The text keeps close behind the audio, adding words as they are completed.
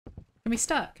Can we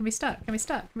start? Can we start? Can we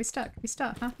start? Can we start? Can we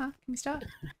start? Can we start?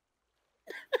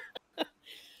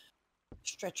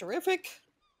 Stretcherific.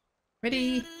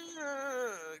 Ready?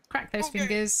 Crack those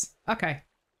fingers. Okay.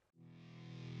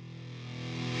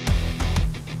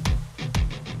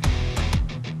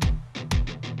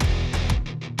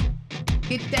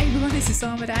 Good day everyone, this is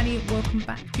Armored Annie. Welcome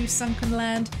back to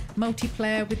Sunkenland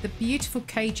multiplayer with the beautiful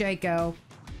KJ girl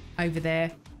over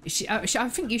there. I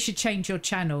think you should change your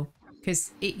channel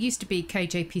because it used to be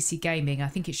KJ PC Gaming. I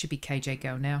think it should be KJ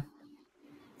Girl now.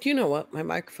 Do you know what? My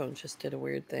microphone just did a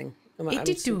weird thing. It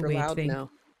did do a weird thing.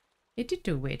 It did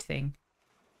do a weird thing.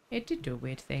 It did do a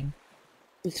weird thing.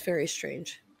 It's very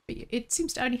strange. But it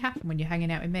seems to only happen when you're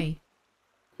hanging out with me.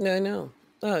 No, I know.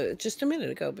 Just a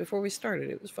minute ago, before we started,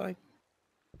 it was fine.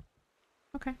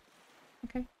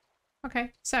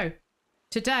 Okay. So,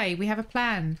 today we have a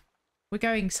plan. We're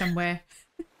going somewhere.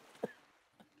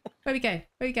 Where we go?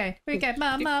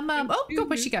 Mum. Oh, God,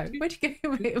 where'd she go?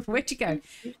 Where'd you go?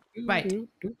 Right.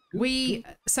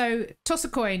 So, toss a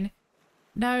coin.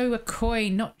 No, a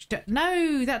coin.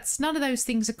 No, that's none of those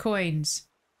things are coins.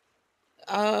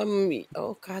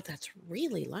 Oh, God, that's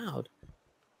really loud.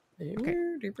 Okay.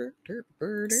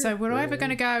 So, we're either going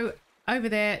to go over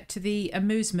there to the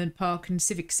amusement park and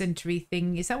civic centre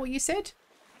thing. Is that what you said?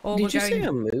 Or Did you say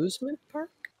amusement park?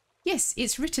 Yes,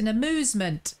 it's written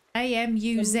amusement.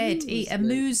 A-M-U-Z-E.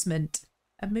 Amusement.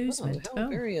 Amusement. Oh, how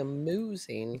very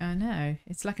amusing. I know.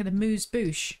 It's like an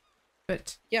amuse-bouche.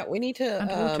 But yeah, we need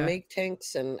to make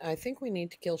tanks, and I think we need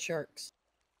to kill sharks.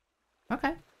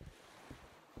 Okay.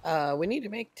 We need to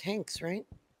make tanks, right?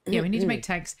 Yeah, we need to make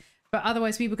tanks. But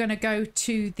otherwise, we were going to go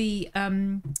to the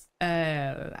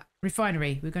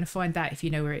refinery. We're going to find that if you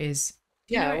know where it is.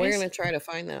 Yeah, we're going to try to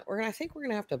find that. I think we're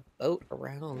going to have to boat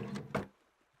around.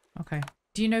 Okay.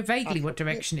 Do you know vaguely what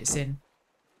direction it's in?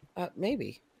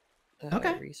 Maybe.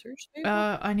 Okay. Research. Maybe?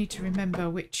 I need to remember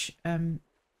which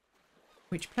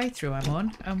playthrough I'm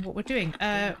on and what we're doing.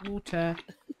 Water.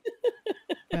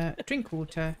 Drink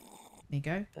water. There you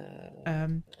go.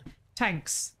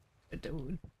 Tanks.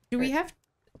 Do we have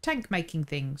tank making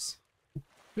things?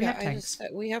 We have tanks.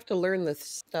 We have to learn the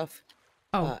stuff.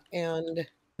 Oh, and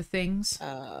the things.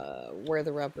 Where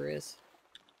the rubber is.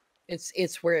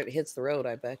 It's where it hits the road,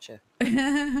 I betcha.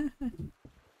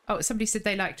 Oh, somebody said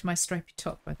they liked my stripy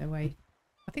top, by the way.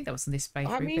 I think that was on this playthrough.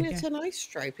 I mean, it's a nice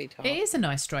stripy top. It is a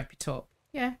nice stripy top.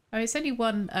 Yeah. Oh, it's only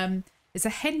one. It's a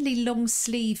Henley long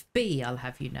sleeve B, I'll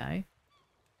have you know.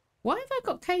 Why have I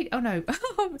got Kate? Oh, no.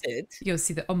 You'll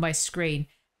see that on my screen.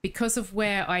 Because of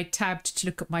where I tabbed to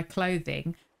look at my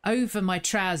clothing, over my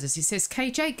trousers, it says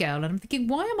KJ Girl. And I'm thinking,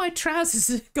 why are my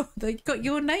trousers got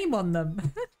your name on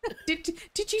them?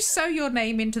 Did you sew your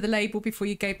name into the label before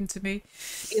you gave them to me?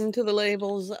 Into the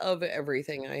labels of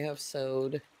everything I have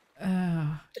sewed.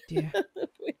 Oh, dear.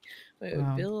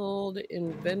 Wow. Build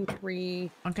inventory.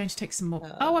 I'm going to take some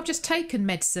more. Oh, I've just taken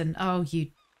medicine. Oh,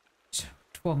 you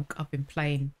twonk. I've been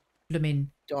playing blooming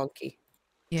Donkey.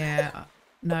 Yeah.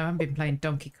 No, I haven't been playing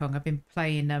Donkey Kong. I've been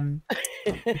playing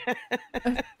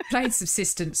playing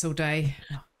Subsistence all day.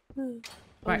 Oh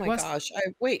right, my gosh!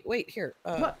 Wait here.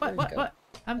 What?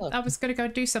 I was going to go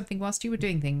and do something whilst you were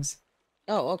doing things.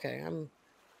 Oh, okay.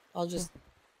 I'll just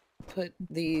put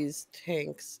these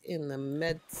tanks in the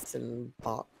medicine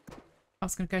box. I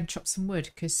was going to go and chop some wood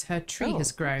because her tree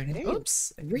has grown. Okay.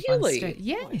 Oops! Really?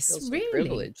 Yes, so really.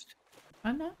 Privileged.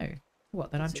 I know. What?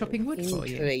 Then I'm chopping wood for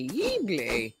you.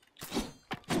 Incredibly.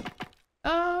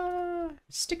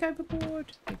 Stick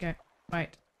overboard. There you go.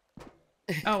 Right.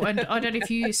 Oh, and I don't know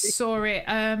if you saw it.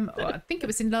 I think it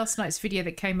was in last night's video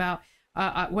that came out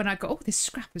when I got this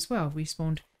scrap as well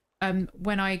respawned.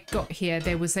 When I got here,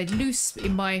 there was a loose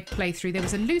in my playthrough. There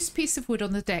was a loose piece of wood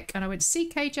on the deck, and I went, "See,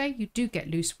 KJ, you do get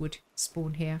loose wood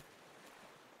spawn here."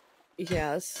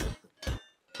 Yes.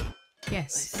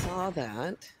 Yes. I saw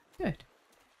that. Good.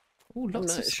 Oh,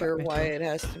 lots of I'm not sure why it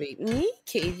has to be me,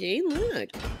 KJ. Look.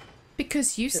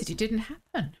 Because you said it didn't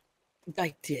happen.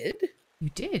 I did? You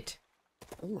did.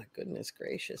 Oh my goodness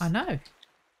gracious. I know.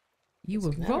 You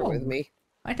were wrong. With me?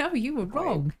 I know, you were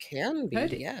wrong. I can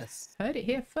be, yes. Heard it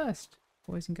here first,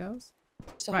 boys and girls.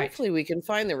 So hopefully we can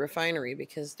find the refinery,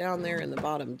 because down there in the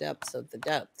bottom depths of the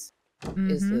depths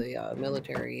is the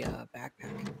military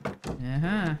backpack.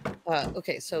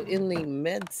 Okay, so in the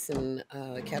medicine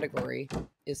category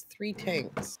is 3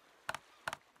 tanks.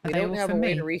 We don't have a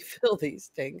way to refill these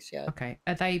tanks yet. Okay.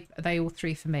 Are they all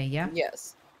 3 for me, yeah?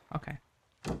 Yes. Okay.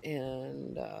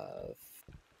 And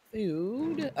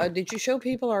food. Did you show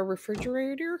people our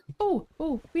refrigerator? Oh,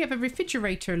 we have a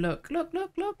refrigerator. Look. We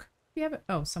have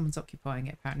oh, someone's occupying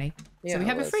it apparently. Yeah, so we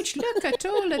have a fridge. Look at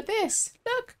all of this.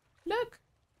 Look.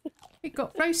 There you We've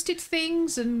got roasted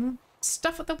things and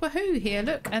stuff at the wahoo here,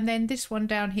 look. And then this one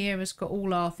down here has got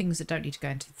all our things that don't need to go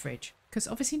into the fridge. Because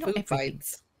obviously not food everything.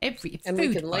 Bites. And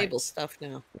we can label stuff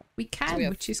now. We can, so we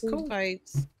which is cool. Food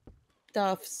bites,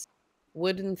 stuffs,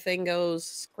 wooden thingos,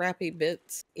 scrappy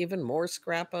bits, even more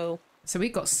scrappo. So we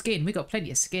got skin. We got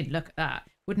plenty of skin. Look at that.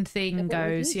 Wooden thing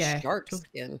goes, yeah. Shark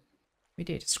skin. We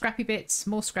did. Scrappy bits,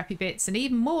 more scrappy bits, and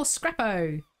even more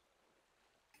scrappo.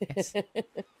 Yes.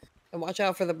 And watch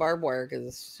out for the barbed wire because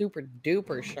it's super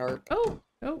duper sharp. Oh.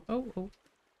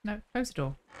 No, close the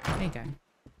door. There you go.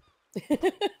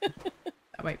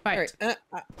 Oh, wait, bite. All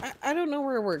right. I don't know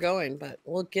where we're going, but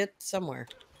we'll get somewhere.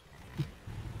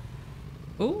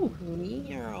 Ooh.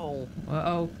 Meow.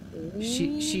 Uh-oh.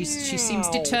 She seems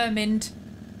determined.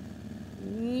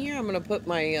 Yeah, I'm gonna put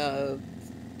my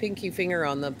pinky finger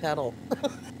on the pedal.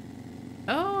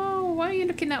 Oh, why are you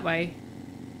looking that way?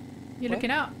 You're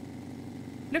looking up.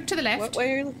 Look to the left. What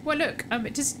way? Well, look.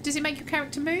 Does it make your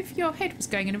character move? Your head was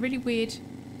going in a really weird.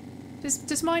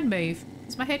 Does mine move?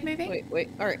 Is my head moving? Wait.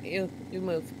 All right, you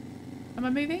move. Am I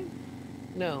moving?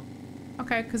 No.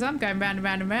 Okay, because I'm going round and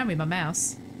round and round with my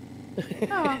mouse.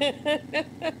 Oh.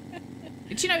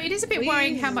 But you know, it is a bit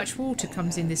worrying how much water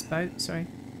comes in this boat. Sorry.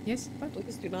 Yes? What?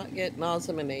 Please do not get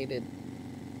nauseaminated.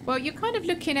 Well, you're kind of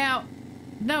looking out.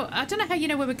 No, I don't know how you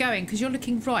know where we're going because you're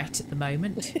looking right at the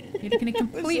moment. You're looking in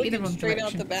completely the wrong straight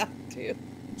direction. out the back too.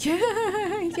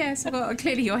 Yeah. Yes. Well,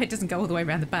 clearly your head doesn't go all the way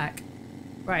around the back.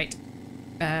 Right.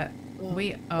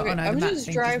 We are on. I'm just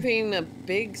driving a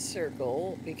big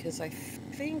circle because I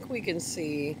think we can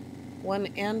see one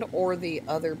and or the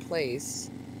other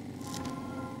place.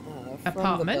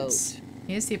 Apartments.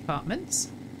 Here's the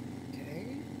apartments.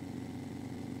 Okay.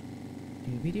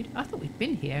 I thought we'd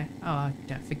been here. Oh, I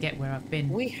don't forget where I've been.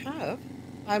 We have.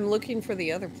 I'm looking for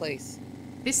the other place.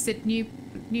 This is the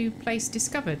new place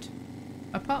discovered.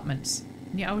 Apartments.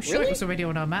 Yeah, I was sure Really? it was already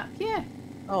on our map. Yeah.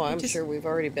 Oh, I'm sure we've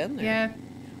already been there. Yeah.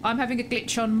 I'm having a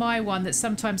glitch on my one that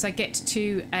sometimes I get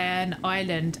to an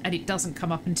island and it doesn't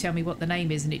come up and tell me what the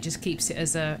name is and it just keeps it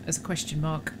as a question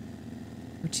mark,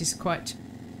 which is quite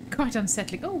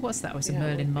unsettling. Oh, what's that? Oh, it's a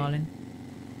Merlin Marlin.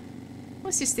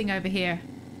 What's this thing over here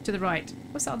to the right?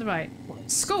 What's that on the right?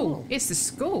 School. It's the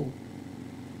school.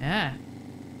 Yeah.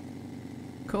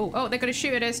 Cool. Oh, they're going to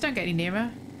shoot at us. Don't get any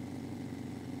nearer.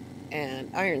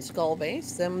 And Iron Skull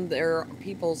Base. Their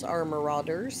peoples are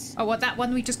marauders. Oh, what, that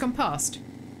one we just gone past?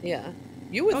 Yeah.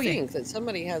 You would think that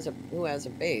somebody who has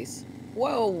a base.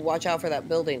 Whoa, watch out for that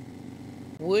building.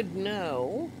 Would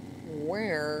know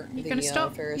where the Ferris wheel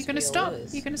is. You're going to stop.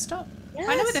 You're going to stop. Yes,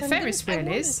 I know where the Ferris wheel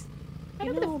is. I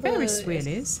know where the Ferris wheel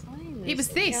is. It was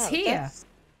this here.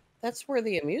 That's where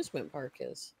the amusement park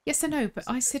is. Yes, I know, but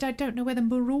I said I don't know where the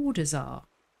Marauders are.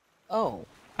 Oh.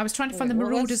 I was trying to find the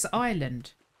Marauders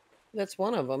Island. That's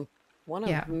one of them. One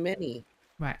of many.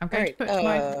 Right, I'm going to put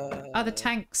my other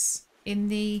tanks in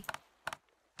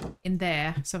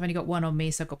there. So I've only got one on me,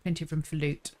 so I've got plenty of room for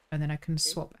loot, and then I can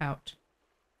swap out.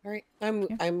 All right,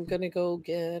 I'm gonna go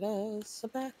get us a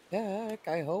backpack.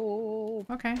 I hope.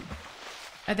 Okay.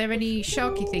 Are there any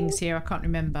sharky things here? I can't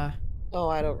remember. Oh,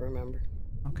 I don't remember.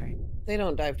 Okay. They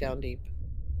don't dive down deep.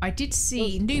 I did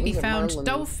see Newbie found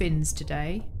dolphins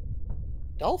today.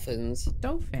 Dolphins?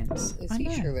 Dolphins. Is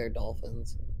he sure they're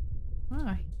dolphins?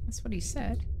 Ah, that's what he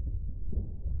said.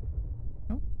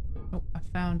 Oh, I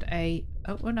found a...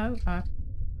 Oh, no.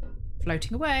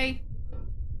 Floating away.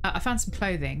 I found some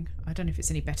clothing. I don't know if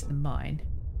it's any better than mine.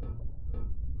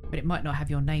 But it might not have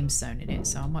your name sewn in it,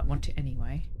 so I might want it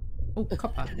anyway. Oh,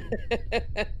 copper. Is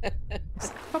that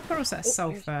copper or is that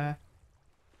sulfur?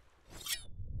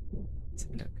 Let's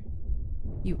have a look.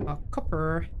 You are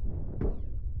copper.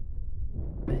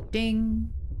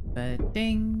 Ba-ding.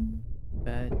 Ba-ding.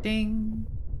 Ba-ding.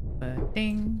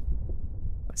 Ba-ding.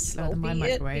 Slower than my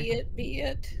microwave. Be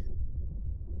it.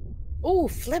 Oh,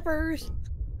 flippers!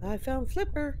 I found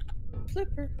flipper.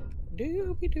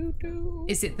 Dooby-doo-doo.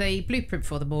 Is it the blueprint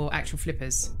for them or actual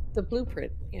flippers? The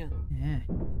blueprint, yeah. Yeah.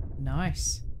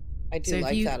 Nice. I do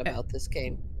like that about this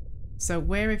game. So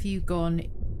where have you gone?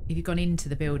 Have you gone into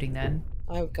the building then?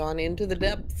 I've gone into the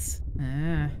depths.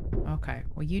 Ah, okay.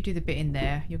 Well, you do the bit in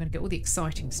there. You're going to get all the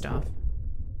exciting stuff.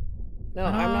 No,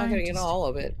 I'm not going to get all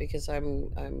of it because I'm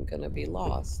going to be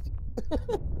lost.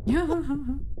 There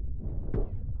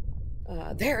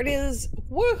it is.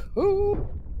 Woohoo!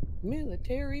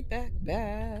 Military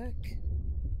backpack.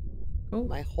 Cool.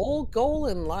 My whole goal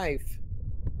in life.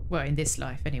 Well, in this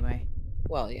life, anyway.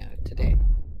 Well, yeah, today.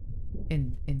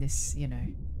 In this, you know.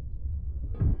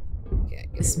 Yeah,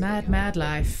 this mad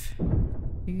life.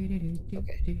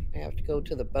 Okay, I have to go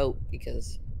to the boat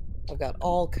because I've got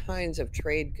all kinds of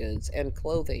trade goods and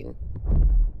clothing.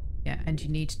 Yeah, and you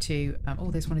need to...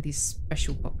 oh, there's one of these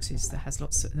special boxes that has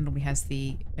lots of... That normally has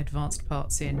the advanced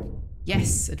parts in.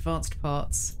 Yes, advanced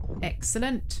parts.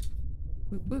 Excellent.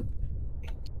 Whoop, whoop.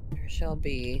 There shall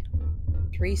be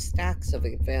 3 stacks of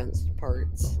advanced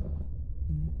parts.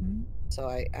 Mm-hmm. So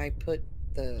I put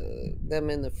them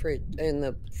in the fridge. In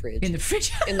the fridge. In the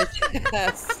fridge. In the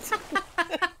chest.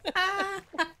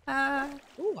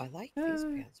 Oh, I like these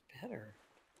pants better.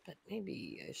 But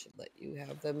maybe I should let you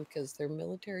have them because they're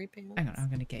military pants. Hang on, I'm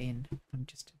going to get in. I'm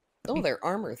just... Oh, they're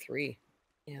armor 3.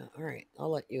 Yeah, all right. I'll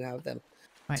let you have them.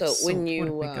 Right, so when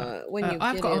you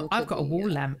I've got a wall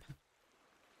lamp.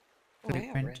 Oh, I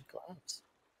have red gloves.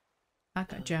 I've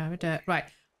got jar of dirt. Right,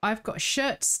 I've got a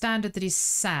shirt standard that is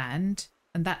sand,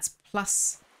 and that's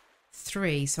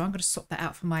 +3. So I'm going to swap that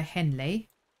out for my Henley.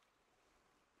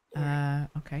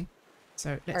 Okay.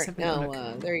 So let's have a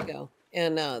look. There you go.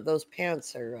 And those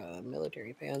pants are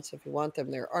military pants. If you want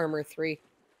them, they're armor 3.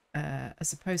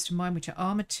 As opposed to mine, which are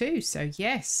armor 2. So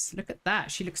yes, look at that.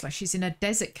 She looks like she's in a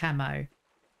desert camo.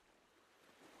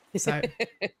 So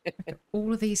look at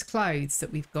all of these clothes that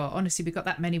we've got. Honestly, we've got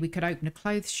that many. We could open a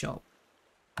clothes shop.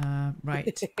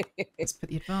 Right. Let's put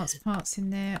the advanced parts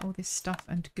in there. All this stuff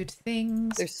and good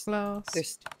things. There's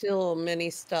still many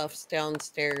stuffs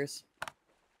downstairs.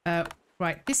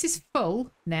 Right. This is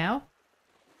full now.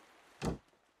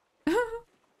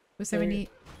 Was there any...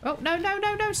 Oh, no, no,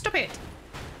 no, no. Stop it.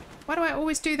 Why do I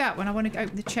always do that when I want to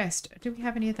open the chest? Do we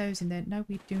have any of those in there? No,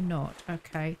 we do not.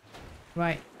 Okay.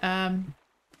 Right.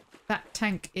 That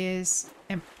tank is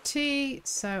empty,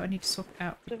 so I need to swap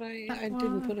out. I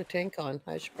didn't put a tank on.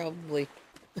 I should probably.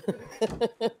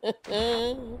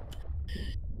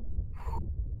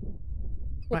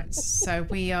 Right, so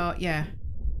we are, yeah.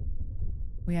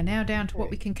 We are now down to what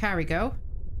we can carry, girl.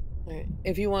 Right.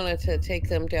 If you wanted to take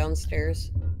them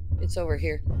downstairs, it's over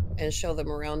here, and show them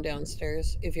around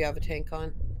downstairs if you have a tank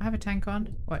on. I have a tank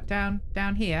on. What, down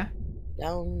here?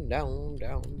 Down, down,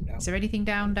 down, down. Is there anything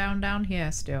down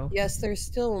here still? Yes, there's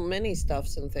still many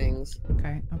stuffs and things.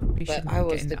 Okay, I probably shouldn't. But I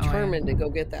was determined to go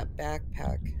get that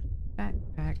backpack.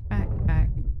 Backpack.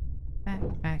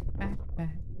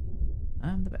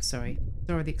 Sorry,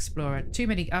 Dora the Explorer. Too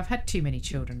many. I've had too many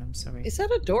children. I'm sorry. Is that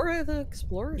a Dora the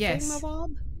Explorer? Yes.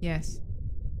 Thingamabob? Yes.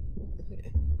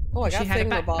 Oh, I got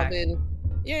Thingamabob in.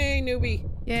 Yay, newbie.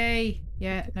 Yay.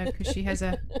 Yeah, no, because she has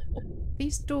a...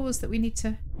 These doors that we need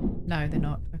to... No, they're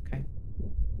not. Okay.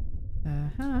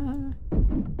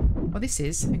 Oh, this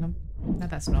is. Hang on. No,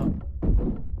 that's not.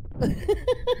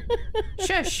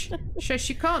 Shush. Shush,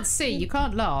 you can't see. You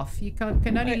can't laugh. You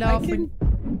can only laugh when...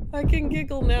 I can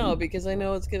giggle now because I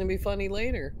know it's going to be funny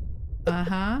later.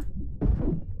 Uh-huh.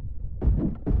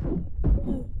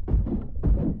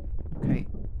 Okay.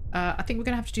 I think we're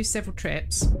going to have to do several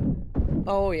trips.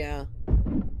 Oh, yeah.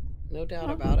 No doubt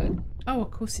about it. Oh,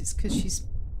 of course it's because she's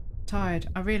tired.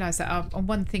 I realised that on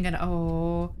one thing and...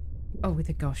 Oh, with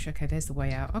a gosh. Okay, there's the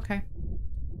way out. Okay.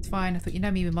 It's fine. I thought, you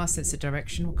know me with my sense of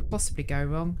direction. What could possibly go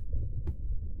wrong?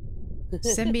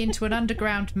 Send me into an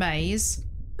underground maze.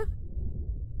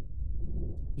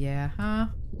 Yeah, huh?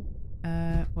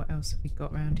 What else have we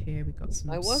got around here? We've got some...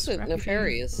 I wasn't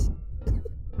nefarious.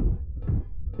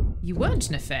 You weren't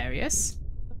nefarious?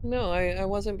 No, I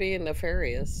wasn't being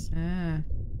nefarious. Ah.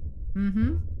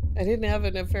 Mm-hmm. I didn't have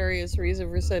a nefarious reason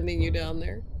for sending you down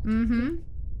there. Mm-hmm.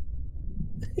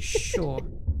 Sure.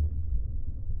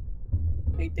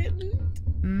 I didn't.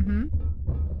 Mm-hmm.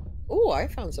 Oh, I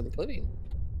found some pudding.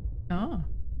 Oh.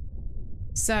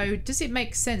 So, does it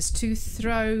make sense to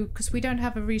throw... Because we don't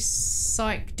have a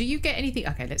recycle... Do you get anything...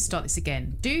 Okay, let's start this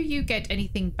again. Do you get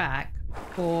anything back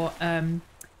for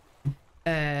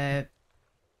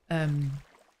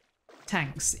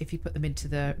tanks if you put them into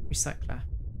the recycler?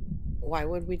 Why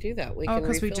would we do that?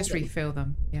 Because we just refill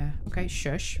them. Yeah. Okay,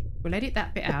 shush. We'll edit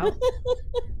that bit out.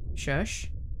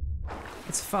 Shush.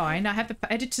 It's fine. I have the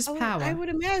editor's power. I would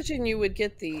imagine you would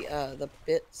get the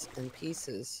bits and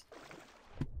pieces,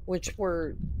 which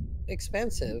were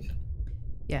expensive.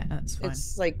 Yeah, no, that's fine.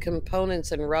 It's like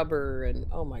components and rubber and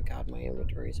oh my god, my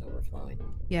inventory's overflowing.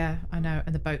 Yeah, I know,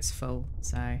 and the boat's full,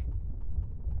 so...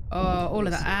 Oh, all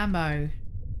of that ammo.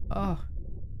 Oh.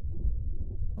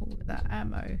 All of that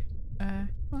ammo. Come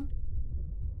on.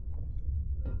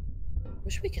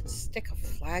 Wish we could stick a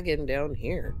flag in down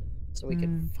here so we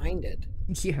could find it.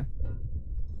 Yeah.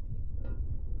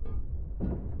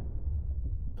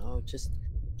 Oh, just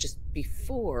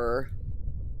before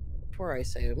I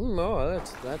say, oh,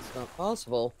 that's not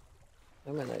possible.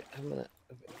 I'm gonna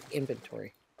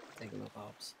inventory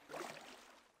thingamabobs.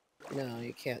 No,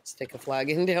 you can't stick a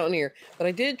flag in down here, but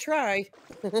I did try.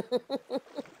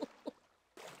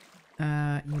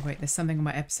 You wait, there's something on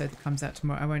my episode that comes out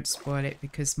tomorrow. I won't spoil it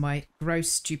because my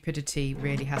gross stupidity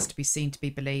really has to be seen to be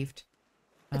believed.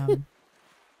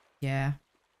 Yeah,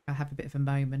 I have a bit of a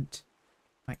moment.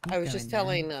 Right, I was just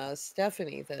telling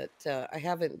Stephanie that I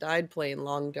haven't died playing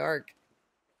Long Dark,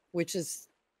 which is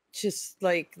just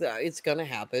like it's gonna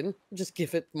happen. Just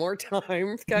give it more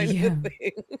time, kind of a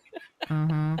thing.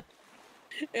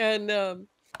 And I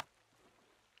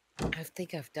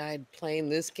think I've died playing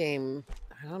this game,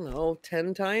 I don't know,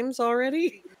 10 times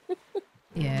already.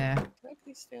 Yeah.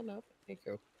 Please stand up. Thank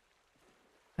you.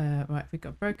 Right, we've got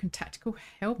a broken tactical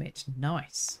helmet.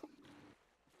 Nice.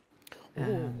 Oh,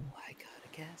 I got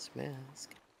a gas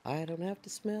mask. I don't have to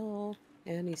smell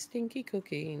any stinky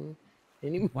cooking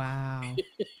anymore. Wow.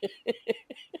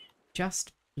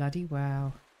 Just bloody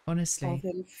wow. Honestly. All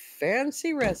them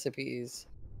fancy recipes.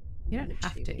 You don't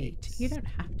have to eat. You don't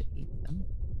have to eat them.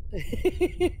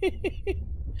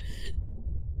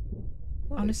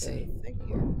 Honestly.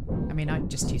 I mean, I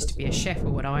just used to be a chef, or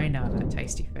what I know about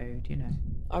tasty food, you know.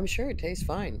 I'm sure it tastes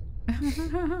fine.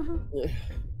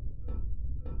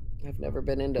 I've never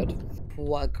been into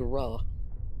foie gras.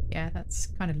 Yeah, that's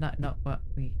kind of not what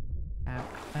we have.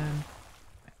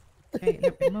 Okay, a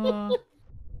little bit more.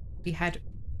 We had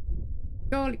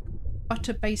garlic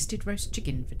butter basted roast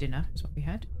chicken for dinner. That's what we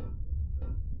had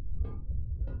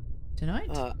tonight.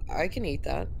 I can eat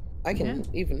that. I can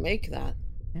even make that.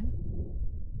 Yeah.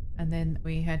 And then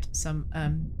we had some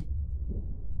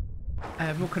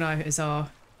Rokanai as our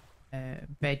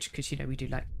veg, because you know we do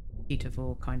like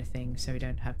ketovore kind of thing, so we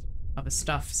don't have other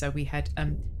stuff. So we had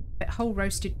whole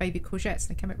roasted baby courgettes.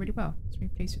 They came out really well. I was really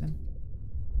pleased with them.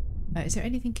 Is there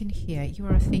anything in here? You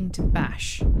are a thing to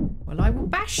bash. Well, I will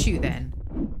bash you then.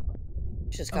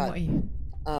 Just got what are you?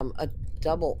 A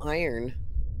double iron.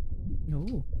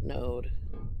 Ooh. Node.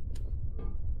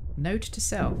 Node to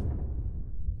self.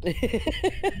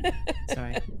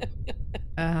 Sorry.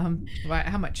 Right,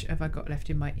 how much have I got left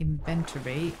in my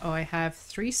inventory? I have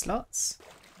 3 slots.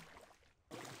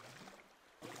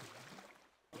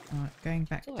 Alright, going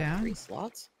back down. 3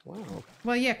 slots? Wow.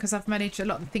 Well, yeah, because I've managed, a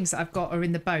lot of the things that I've got are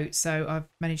in the boat, so I've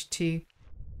managed to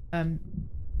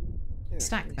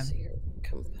stack them. See your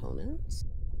components.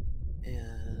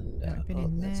 And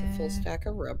that's a full stack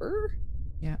of rubber.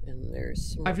 Yeah. And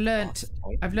there's some I've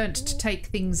learnt to take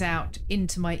things out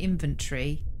into my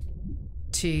inventory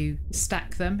to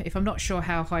stack them. If I'm not sure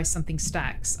how high something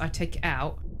stacks, I take it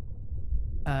out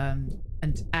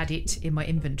and add it in my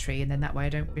inventory, and then that way I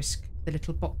don't risk the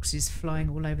little boxes flying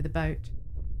all over the boat.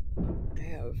 I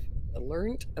have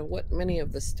learned what many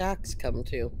of the stacks come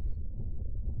to.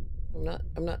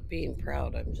 I'm not being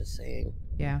proud, I'm just saying.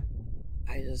 Yeah.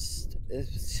 It's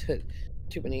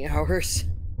too many hours.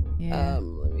 Yeah.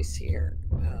 Let me see here.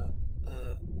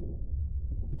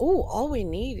 Oh, all we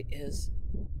need is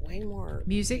way more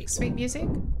music, sweet music.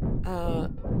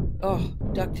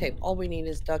 Duct tape. All we need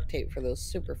is duct tape for those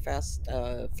super fast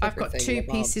I've got 2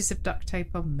 pieces of duct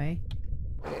tape on me.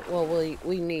 Okay, well,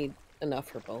 we need enough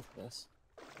for both of us.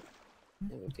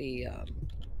 It would be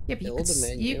yeah,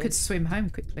 but you could swim home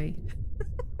quickly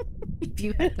if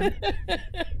you had them.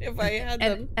 If I had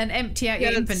them, and empty out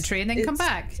your inventory and then come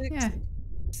back.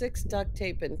 6 duct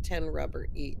tape and 10 rubber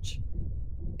each.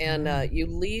 And you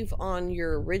leave on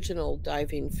your original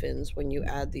diving fins when you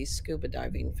add these scuba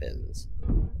diving fins.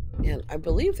 And I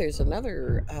believe there's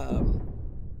another...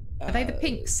 are they the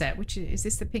pink set? Which is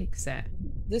this the pink set?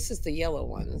 This is the yellow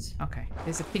ones. Okay,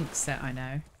 there's a pink set, I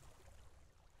know.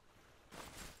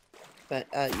 But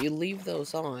you leave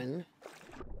those on.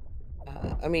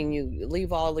 I mean, you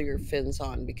leave all of your fins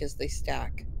on because they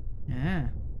stack. Yeah,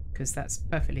 because that's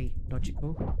perfectly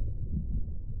logical.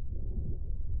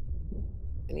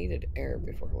 I needed air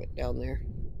before I went down there.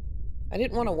 I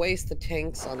didn't want to waste the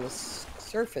tanks on the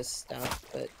surface stuff,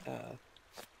 but I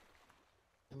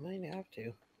might have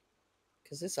to.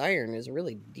 Because this iron is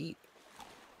really deep.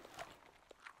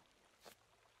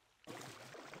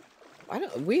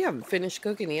 We haven't finished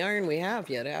cooking the iron we have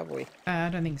yet, have we? I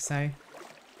don't think so.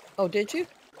 Oh, did you?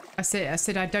 I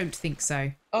said I don't think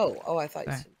so. Oh, I thought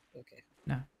you said, okay.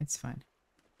 No, it's fine.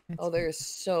 There's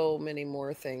so many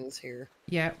more things here.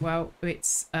 Yeah, well,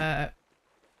 it's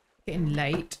getting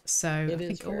late, so I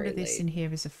think all of this in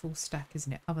here is a full stack,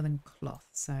 isn't it? Other than cloth,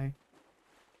 so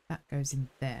that goes in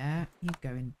there. You go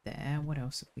in there. What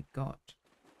else have we got?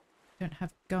 Don't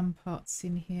have gun parts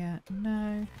in here.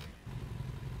 No.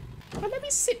 Well, let me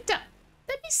sit down.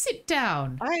 Let me sit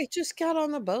down. I just got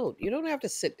on the boat. You don't have to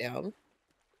sit down.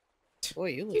 Boy,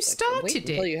 you look started it.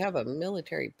 Until you have a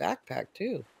military backpack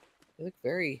too. You look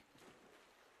very...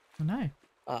 I know.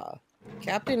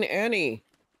 Captain Annie.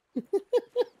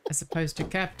 As opposed to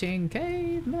Captain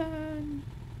Caveman.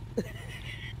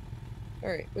 All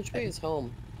right, which way is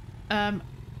home?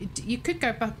 You could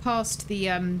go past the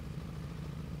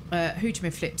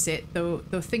flips it, the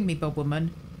thingamy-bob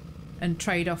woman, and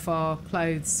trade off our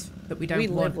clothes that we don't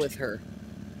want. We live with her.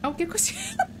 Oh, of course.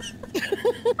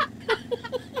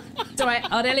 It's all right.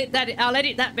 I'll edit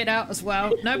that bit out as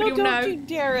well. Nobody will know. Don't you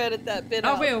dare edit that bit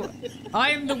out. I will.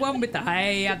 I am the one with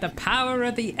the power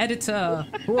of the editor.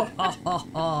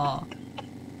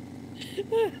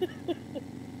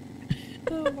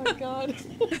 Oh my god.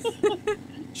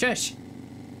 Shush.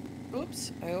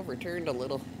 Oops, I overturned a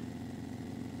little.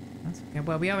 That's okay.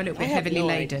 Well, we are a little bit heavily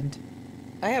laden.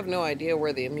 I have no idea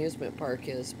where the amusement park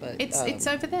is, but it's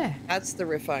over there. That's the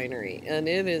refinery, and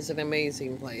it is an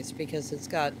amazing place because it's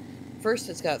got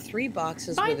 3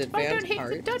 boxes with advanced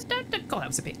parts. God, that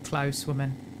was a bit close,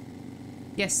 woman.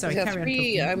 Yes, sorry.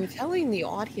 Carry on. I'm telling the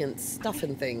audience stuff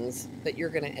and things that you're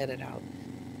going to edit out.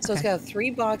 So It's got 3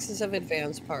 boxes of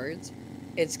advanced parts.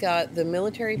 It's got the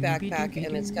military backpack,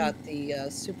 and it's got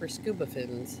the super scuba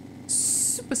fins.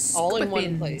 All in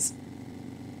one place.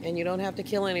 And you don't have to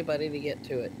kill anybody to get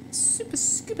to it. Super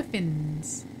scuba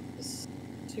fins.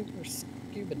 Super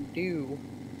scuba-doo.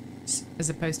 As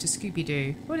opposed to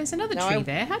Scooby-Doo. Well, there's another tree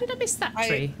there. How did I miss that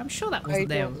tree? I'm sure that wasn't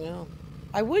there. I don't know.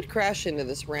 I would crash into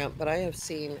this ramp, but I have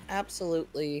seen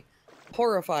absolutely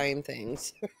horrifying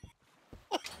things.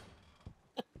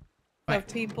 Of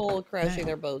people crashing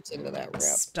their boats into that ramp.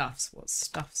 What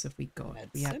stuffs have we got?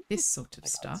 We have this sort of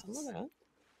stuff. Some of that.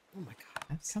 Oh my god.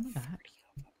 I have some of that.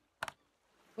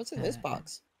 What's in this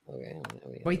box? Okay.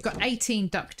 Well, you've got 18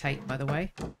 duct tape, by the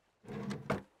way.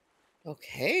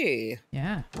 Okay.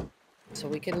 Yeah. So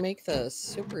we can make the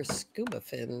super scuba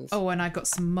fins. Oh, and I got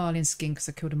some marlin skin because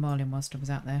I killed a marlin whilst I was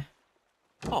out there.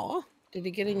 Aw. Did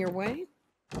he get in your way?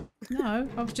 No,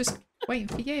 I was just waiting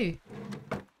for you.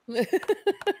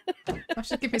 I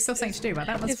should give myself something to do about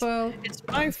that as well. It's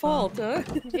my fault, huh?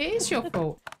 It is your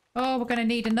fault. Oh, we're going to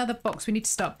need another box. We need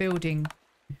to start building.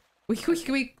 We've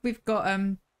got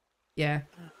yeah.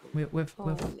 We've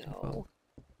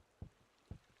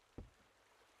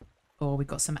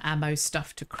got some ammo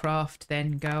stuff to craft.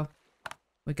 Then, girl,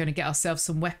 we're going to get ourselves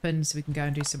some weapons so we can go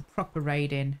and do some proper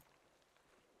raiding.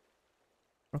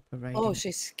 Oh,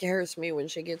 she scares me when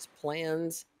she gets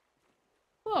plans.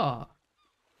 What?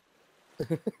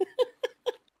 Gotta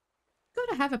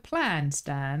have a plan,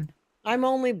 Stan. I'm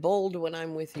only bold when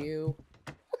I'm with you.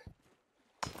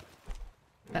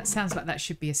 That sounds like that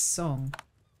should be a song.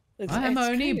 I'm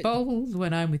only bold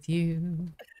when I'm with you.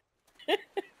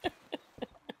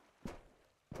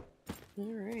 All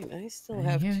right, I still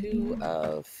have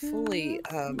 2 fully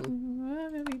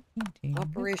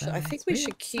operational. I think we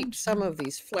should keep some of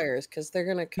these flares because they're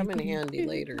going to come in handy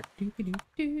later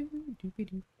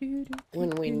when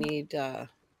we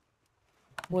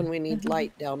need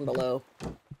light down below.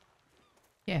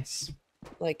 Yes.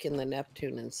 Like in the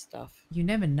Neptune and stuff. You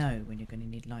never know when you're going to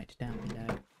need light down below.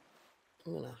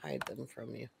 I'm going to hide them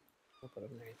from you. I'll put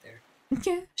them right there.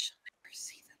 Yeah. She'll never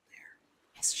see them there.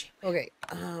 Yes, she will. Okay.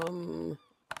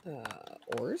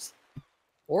 Ores?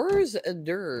 Ores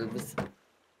d'oeuvres.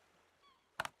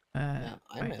 I'm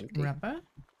empty. Rubber.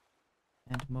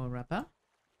 And more rubber.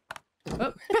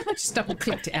 Oh, I just double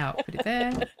clicked it out. Put it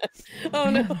there. Oh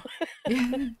no.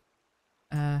 Yeah.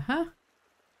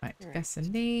 Right,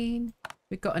 gasoline.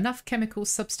 We've got enough chemical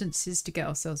substances to get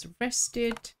ourselves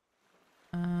arrested.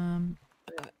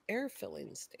 Air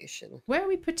filling station. Where are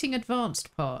we putting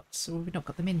advanced parts? Or have we not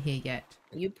got them in here yet?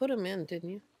 You put them in, didn't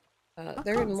you?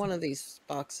 They're in one of these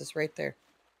boxes right there.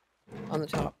 On the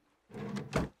top.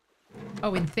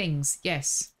 Oh, in things,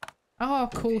 yes. Oh,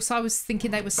 of course. I was thinking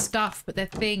they were stuff, but they're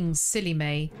things. Silly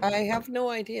me. I have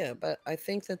no idea, but I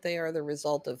think that they are the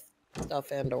result of stuff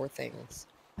and or things.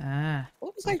 Ah.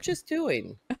 What was I just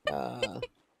doing?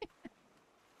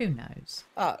 Who knows?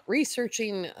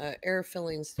 Researching air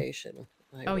filling station.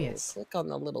 I will click on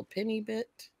the little penny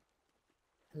bit.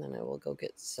 And then I will go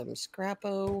get some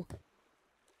scrappo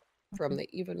from the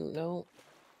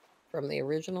from the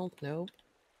original. No.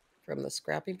 From the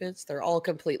scrappy bits. They're all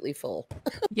completely full.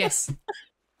 Yes.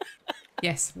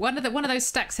 Yes. One of those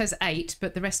stacks has 8,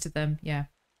 but the rest of them, yeah.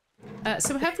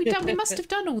 So have we done? We must have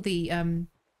done all the.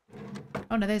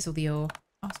 Oh no, there's all the ore.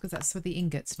 Oh, because that's for the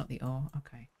ingots, not the ore.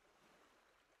 Okay.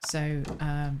 So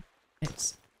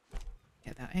let's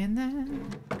get that in there.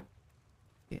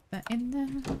 Get that in there.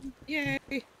 Yay!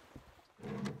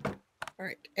 All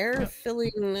right, air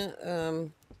filling.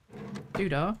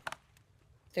 Doodah.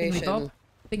 Station.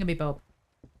 Thingamy-bob.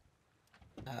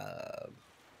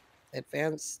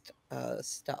 Advanced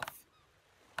stuff.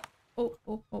 Oh.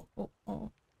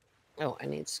 Oh, I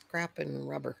need scrap and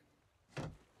rubber.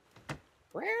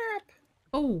 Scrap.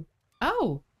 Oh.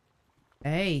 Oh.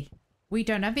 Hey. We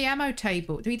don't have the ammo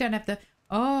table. We don't have the...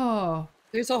 Oh.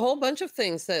 There's a whole bunch of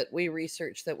things that we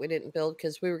researched that we didn't build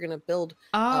because we were going to build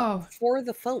for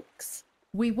the folks.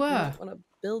 We were. You might want to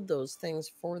build those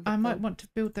things for the I folks. might want to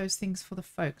build those things for the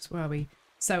folks. Where are we?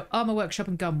 So, armor workshop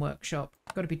and gun workshop.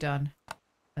 Got to be done.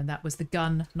 And that was the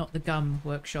gun, not the gum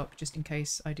workshop, just in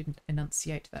case I didn't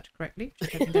enunciate that correctly,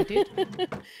 which I don't think I did.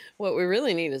 What we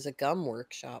really need is a gum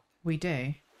workshop. We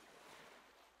do.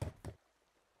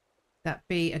 That'd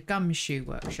be a gumshoe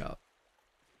workshop.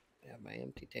 I have my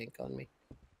empty tank on me.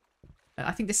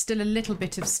 I think there's still a little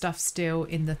bit of stuff still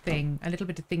in the thing. A little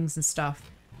bit of things and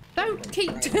stuff. Don't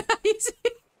keep...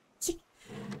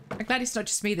 I'm glad it's not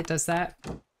just me that does that.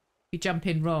 If you jump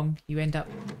in wrong, you end up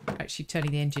actually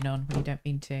turning the engine on when you don't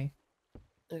mean to.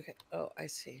 Okay. Oh, I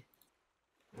see.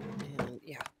 And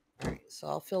yeah. All right. So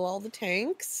I'll fill all the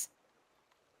tanks.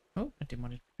 Oh, I didn't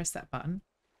want to press that button.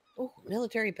 Oh,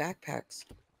 military backpacks.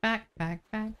 Backpack.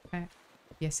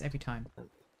 Yes, every time.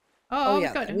 Oh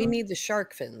yeah. We need the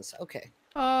shark fins. Okay.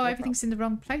 Oh, no everything's problem. In the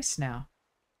wrong place now.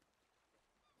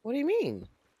 What do you mean?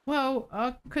 Well,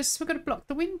 because we're going to block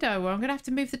the window, or I'm going to have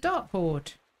to move the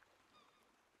dartboard.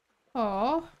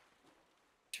 Oh,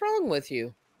 what's wrong with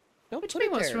you? Don't what put do you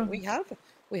it mean, there. what's wrong?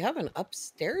 We have an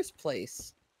upstairs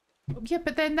place. Yeah,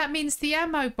 but then that means the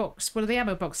ammo box. Well, the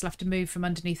ammo box will have to move from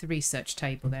underneath the research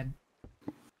table then,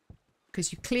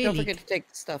 because you clearly don't forget to take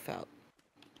the stuff out.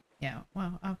 Yeah.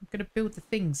 Well, I'm going to build the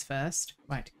things first.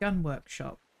 Right, gun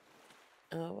workshop.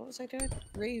 What was I doing?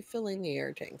 Refilling the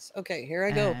air tanks. Okay, here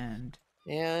I go.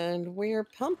 And we're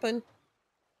pumping.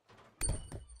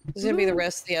 This is going to be the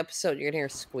rest of the episode. You're going to hear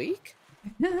squeak.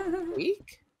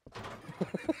 Squeak.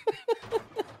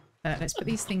 Let's put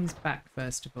these things back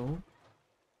first of all.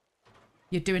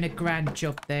 You're doing a grand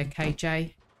job there,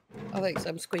 KJ. Oh, thanks.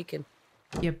 I'm squeaking.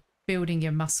 You're building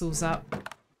your muscles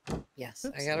up. Yes.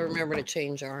 Oops. I got to remember to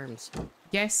change arms.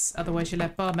 Yes, otherwise you'll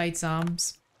have barmaid's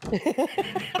arms.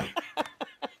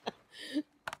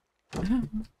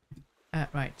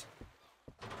 Right.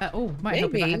 Might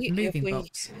help if I have the moving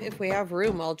box. If we have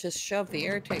room, I'll just shove the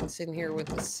air tanks in here with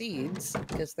the seeds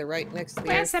because they're right next to the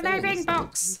Where's the moving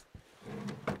box?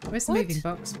 Where's the moving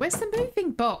box? Where's the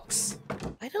moving box?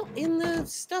 I don't... In the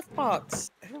stuff box.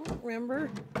 I don't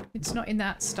remember. It's not in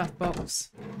that stuff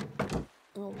box.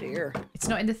 Oh, dear. It's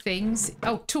not in the things.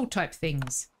 Oh, tool type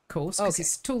things. Of course, because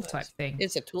it's a tool type thing.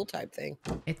 It's a tool type thing.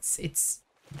 It's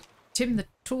Tim the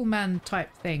tool man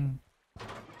type thing.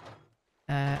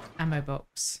 Ammo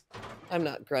box. I'm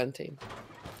not grunting.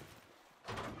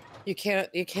 You can't,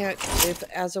 if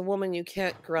as a woman, you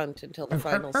can't grunt until the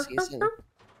final season.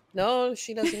 No,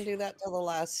 she doesn't do that till the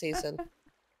last season.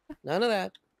 None of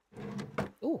that.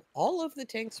 Ooh, all of the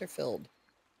tanks are filled.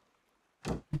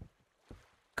 Cool.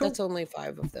 That's only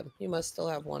 5 of them. You must still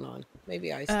have one on.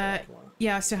 Maybe I still have one.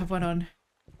 Yeah, I still have one on.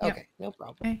 Okay, yep. No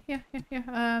problem. Yeah.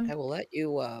 I will let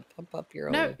you pump up your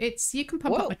own. No, you can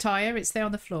pump up a tire. It's there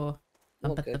on the floor.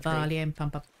 Pump up the volume,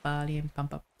 pump up the volume,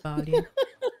 pump up the volume.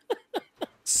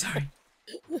 Sorry.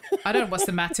 I don't know what's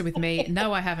the matter with me.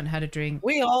 No, I haven't had a drink.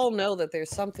 We all know that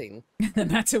there's something the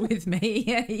matter with me.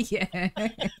 Yeah.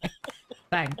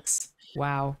 Thanks.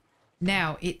 Wow.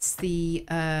 Now it's the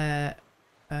I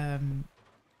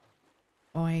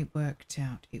worked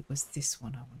out it was this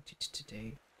one I wanted to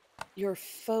do. Your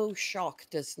faux shock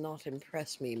does not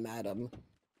impress me, madam.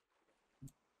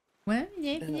 Well,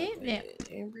 yeah.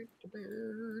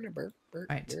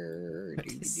 Right.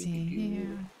 Put this in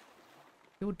here.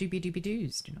 Your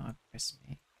doobie-doobie-doos do not impress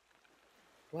me.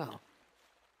 Well,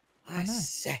 I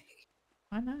say.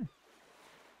 I know.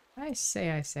 I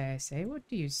say. What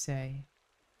do you say?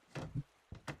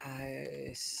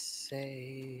 I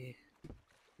say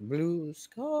blue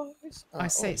skies. I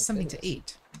say it's something to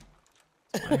eat.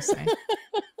 That's what I say.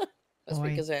 That's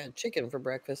because I had chicken for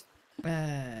breakfast.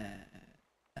 That.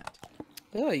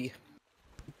 Oy.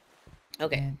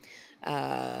 Okay.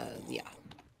 Yeah. Yeah.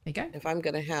 There you go. If I'm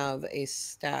going to have a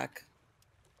stack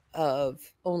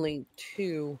of only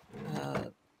 2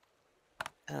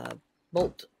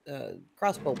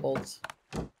 crossbow bolts,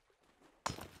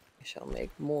 I shall make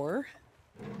more.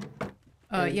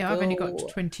 Yeah, I've only got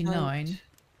 29.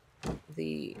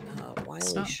 The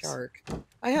wily shark.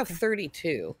 I have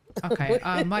 32. Okay,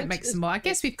 I might make some more. I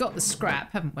guess we've got the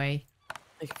scrap, haven't we?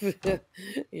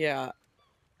 Yeah.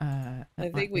 I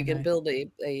think we can build a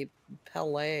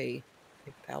palais.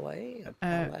 A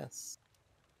palace.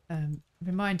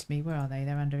 Remind me, where are they?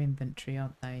 They're under inventory,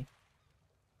 aren't they?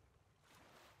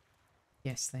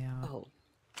 Yes, they are.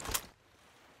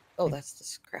 Oh, that's the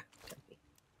scrap.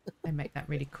 They make that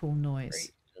really cool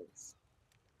noise.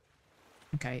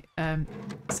 Okay,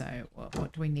 so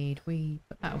what do we need? We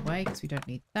put that away because we don't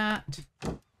need that.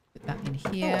 Put that in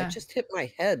here. Oh, I just hit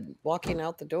my head walking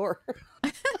out the door.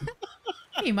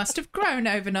 You must have grown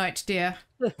overnight, dear.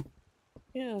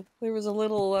 Yeah, there was a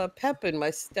little pep in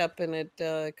my step and it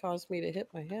caused me to hit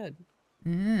my head.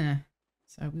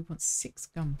 So we want 6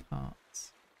 gun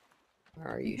parts. Where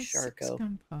are you, Sharko? 6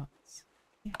 gun parts.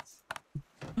 Yes.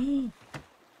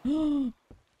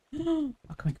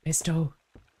 Aquatic pistol.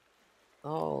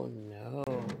 Oh no.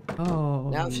 Oh,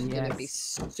 now she's gonna be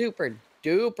super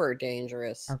duper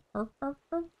dangerous.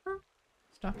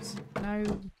 Stuffs.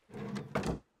 No.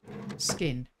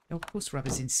 Skin. Of course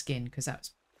rubber's in skin, because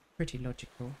that's pretty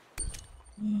logical.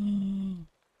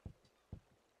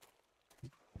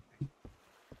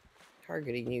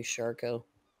 Targeting you, Sharko.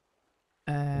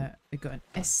 We got an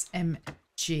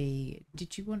SMG.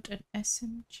 Did you want an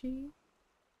SMG?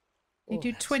 They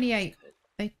do 28.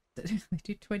 They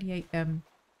do 28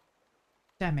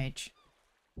 damage.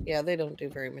 Yeah, they don't do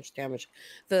very much damage.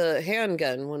 The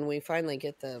handgun, when we finally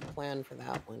get the plan for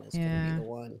that one, is going to be the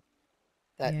one.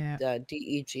 That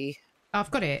DEG. I've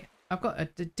got it. I've got a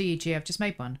DEG. I've just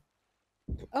made one.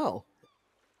 Oh.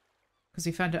 Because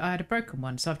we found I had a broken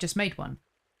one, so I've just made one.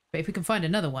 But if we can find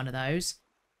another one of those.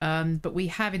 But we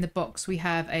have in the box, we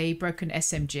have a broken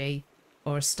SMG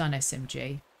or a stun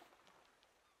SMG.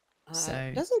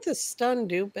 So doesn't the stun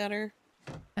do better?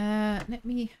 Let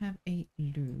me have a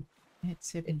look.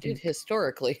 It did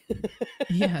historically.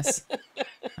 Yes.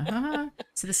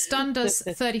 So the stun does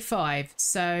 35.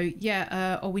 So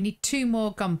yeah, we need 2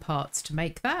 more gun parts to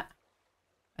make that.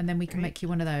 And then we can make you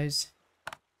one of those.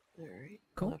 All right.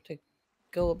 Cool. I'll have to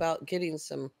go about getting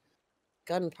some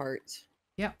gun parts.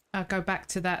 Yep. I'll go back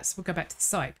to that. So we'll go back to the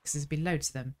site because there's been loads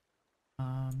of them.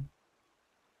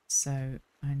 So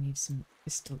I need some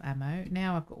pistol ammo.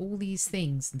 Now I've got all these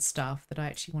things and stuff that I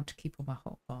actually want to keep on my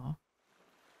hotbar.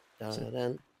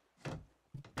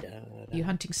 You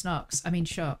hunting sharks?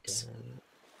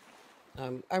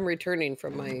 I'm returning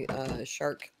from my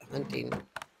shark hunting.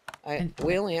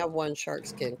 We only have 1 shark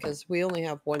skin because we only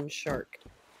have 1 shark.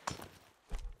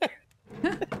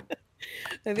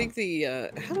 I think the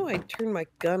how do I turn my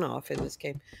gun off in this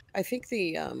game? I think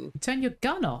the turn your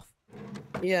gun off.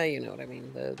 Yeah, you know what I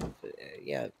mean.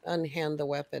 Unhand the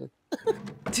weapon.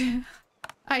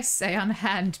 I say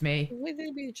unhand me.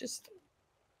 Maybe just.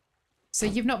 So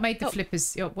you've not made the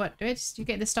flippers. What? You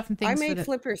get the stuff and things. I made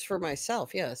flippers for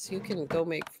myself. Yes, you can go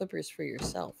make flippers for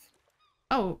yourself.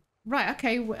 Oh, right.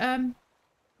 Okay.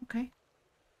 Okay.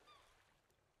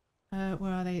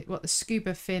 Where are they? What, the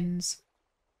scuba fins?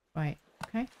 Right.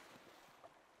 Okay.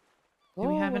 Do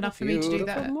we have enough for me to do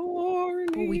that? Oh,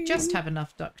 we just have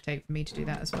enough duct tape for me to do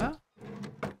that as well.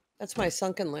 That's my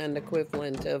Sunkenland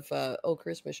equivalent of Oh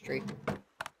Christmas Tree.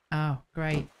 Oh,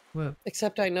 great. Whoa.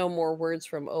 Except I know more words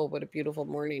from Oh, What a Beautiful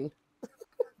Morning.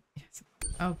 Yes.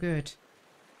 Oh, good.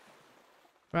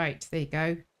 Right, there you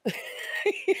go.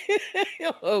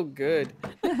 Oh, good.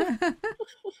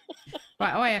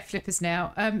 Right, I have flippers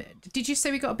now. Did you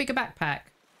say we got a bigger backpack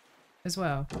as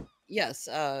well? Yes,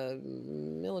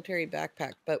 military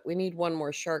backpack, but we need 1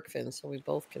 more shark fin so we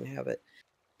both can have it.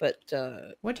 But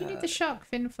what do you need the shark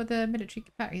fin for the military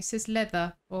pack? It says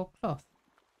leather or cloth.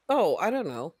 Oh, I don't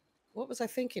know. What was I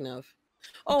thinking of?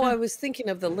 Oh, I was thinking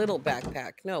of the little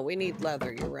backpack. No, we need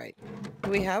leather. You're right. Do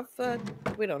we have?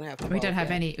 We don't have. We don't have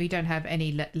any. We don't have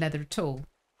any leather at all.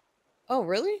 Oh,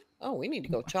 really? Oh, we need to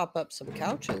go chop up some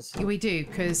couches. We do,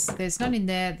 because there's none in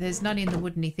there. There's none in the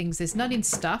woodeny things. There's none in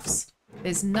stuffs.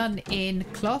 There's none in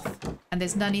cloth, and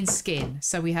there's none in skin.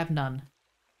 So we have none.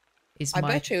 I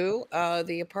bet you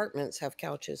the apartments have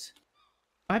couches.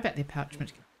 I bet the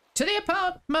apartments. To the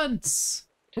apartments.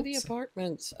 To the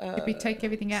apartments. Did we take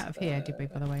everything out of here? Did we,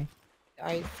 by the way?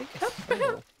 I think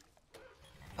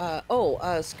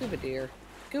so. Scuba gear.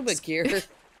 Scuba gear.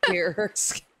 Gear.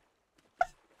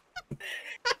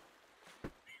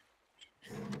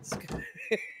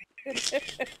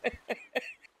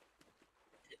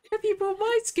 Have you brought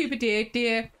my scuba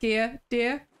gear?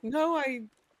 No,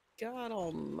 God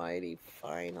almighty,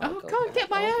 fine. I'll go get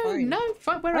my own. Fine. No,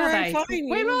 fine. Where are they? Fine.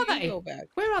 Where are they? Go back.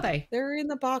 Where are they? They're in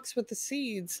the box with the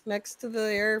seeds next to the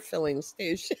air filling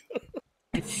station.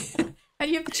 And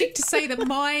you have the cheek to say that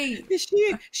my...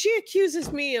 She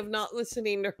accuses me of not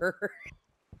listening to her.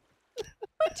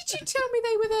 When did you tell me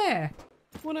they were there?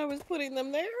 When I was putting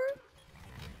them there.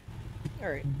 All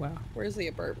right. Wow. Where's the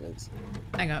apartments?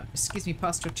 Hang on. Excuse me,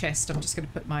 past your chest. I'm just going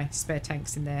to put my spare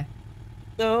tanks in there.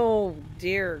 Oh,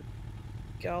 dear.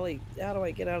 Golly. How do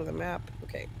I get out of the map?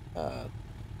 Okay. No.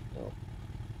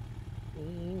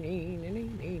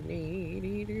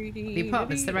 The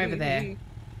apartments, they're over there.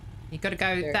 You've got to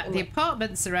go. The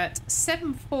apartments are at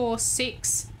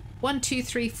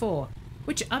 7461234,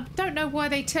 which I don't know why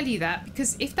they tell you that,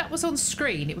 because if that was on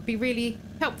screen, it would be really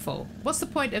helpful. What's the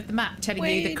point of the map telling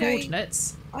you the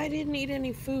coordinates? I didn't eat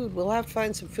any food. We'll have to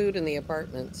find some food in the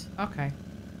apartments. Okay.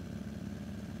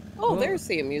 Oh, there's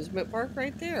the amusement park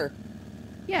right there.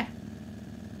 Yeah.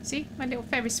 See, my little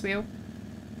Ferris wheel.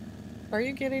 Are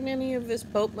you getting any of this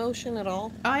boat motion at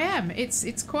all? I am.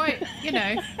 It's quite, you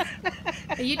know.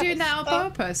 Are you doing that on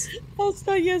purpose?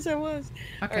 Yes, I was.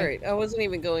 Okay. All right. I wasn't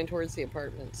even going towards the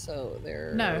apartment, so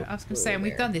there. No, I was going to say, and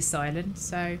we've done this island,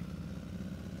 so.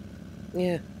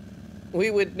 Yeah. We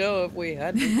would know if we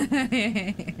hadn't.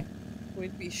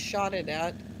 We'd be shotted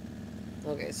at.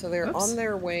 Okay, so they're on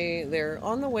their way. They're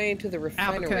on the way to the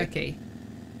refinery. Albuquerque.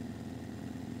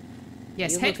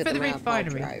 Yes, head for the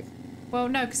refinery. Well,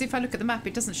 no, because if I look at the map,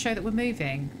 it doesn't show that we're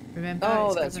moving. Remember?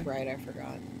 Oh, that's right. I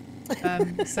forgot.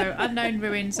 So unknown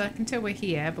ruins. I can tell we're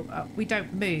here, but we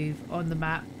don't move on the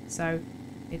map. So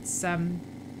it's to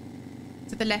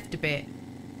the left a bit.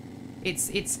 It's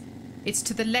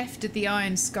to the left of the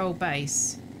Iron Skull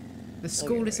base. The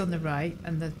school is on the right,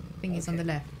 and the thing is on the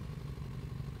left.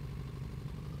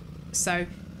 So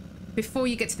before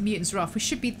you get to the Mutants Raft, we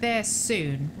should be there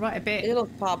soon. Right a bit. It'll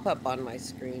pop up on my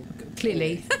screen.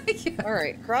 Clearly. Yeah. All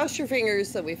right, cross your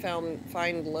fingers that we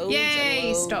find loads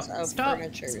and loads of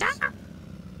furniture. Stop!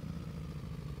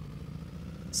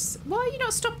 Why are you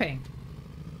not stopping?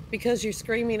 Because you're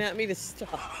screaming at me to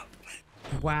stop.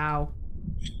 Wow.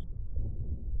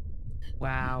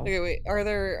 Wow. Okay, wait. Are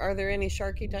there any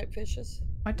sharky type fishes?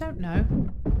 I don't know.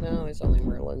 No, there's only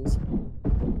merlins.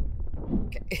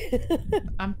 Okay.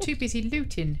 I'm too busy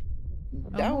looting.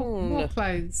 Down. Oh, more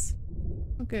clothes.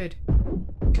 Oh, good.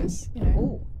 Because, you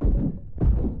know.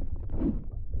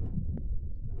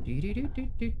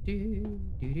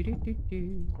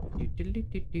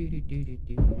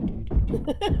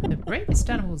 The bravest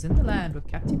animals in the land were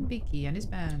Captain Beaky and his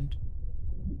band.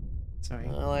 Sorry.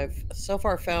 Well, I've so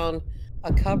far found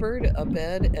a cupboard, a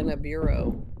bed, and a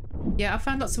bureau. Yeah, I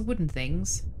found lots of wooden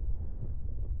things.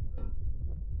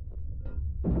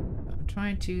 I'm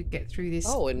trying to get through this.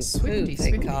 Oh, and food,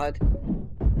 thank God.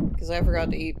 Because I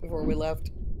forgot to eat before we left.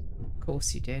 Of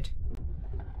course you did.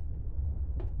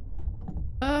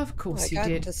 Of course you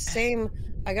did.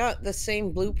 I got the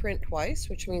same blueprint twice,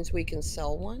 which means we can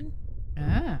sell one.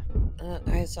 Ah.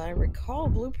 As I recall,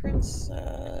 blueprints,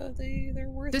 they're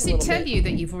worth. Does it tell you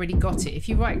that you've already got it? If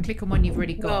you right click on one you've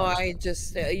already got. No, I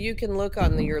just you can look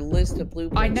on your list of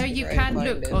blueprints. I know you can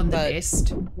look on the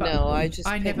list. But no, I just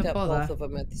picked never up bother. both of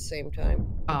them at the same time.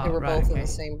 Oh, they were right, both in the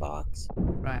same box.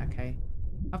 Right. Okay.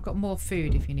 I've got more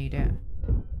food if you need it.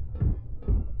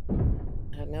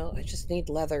 No, I just need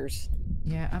leathers.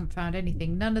 Yeah, I haven't found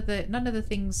anything. None of the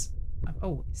things.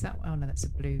 Oh, is that? Oh no, that's a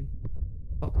blue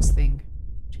box thing.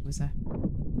 It was a.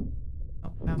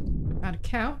 Oh, found a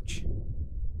couch.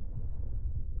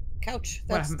 Couch.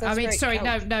 That's I mean, right, sorry,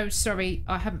 couch. No, sorry.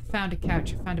 I haven't found a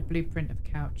couch. I found a blueprint of a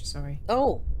couch. Sorry.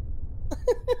 Oh.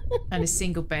 And a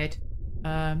single bed.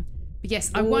 But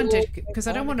yes, I wondered because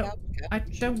I don't want to. I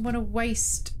don't want to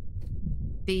waste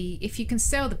the. If you can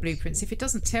sell the blueprints, if it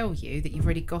doesn't tell you that you've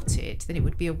already got it, then it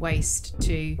would be a waste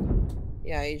to.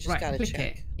 Yeah, you just gotta click check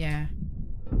it. Yeah.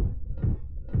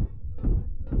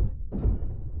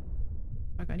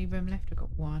 Have I got any room left? I've got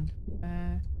one.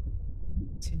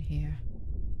 What's in here?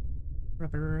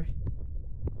 Rubber.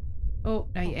 Oh,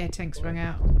 no, your air tank's rung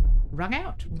out. Rung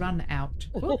out? Run out.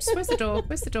 Whoops, where's the door?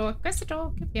 Where's the door? Where's the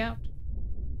door? Get me out.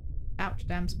 Out,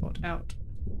 damn spot, out.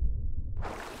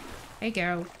 Hey,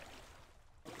 girl.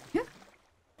 Yeah.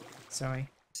 Sorry.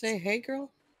 Say hey,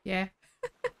 girl? Yeah.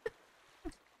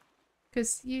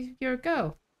 Because you're a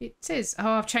girl. It says,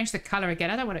 oh, I've changed the colour again.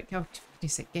 I don't want to go. You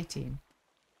said get in.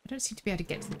 I don't seem to be able to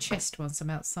get to the chest once I'm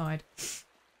outside.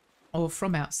 Or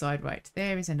from outside. Right,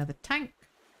 there is another tank.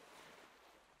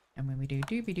 And when we do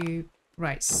doobie-doo.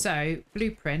 Right, so,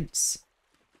 blueprints.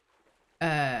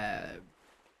 Couch.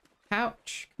 Can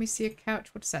we see a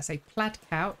couch? What does that say? Plaid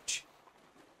couch.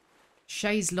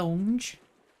 Chaise lounge.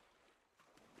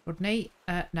 Rodney?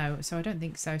 No, so I don't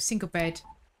think so. Single bed.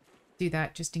 Do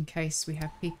that just in case we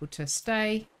have people to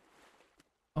stay.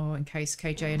 Or in case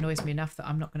KJ annoys me enough that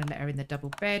I'm not going to let her in the double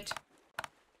bed.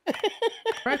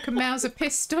 Broken Mauser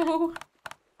pistol.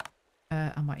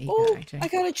 I might eat that actually. I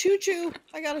got a choo-choo.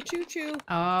 I got a choo-choo.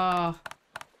 Oh.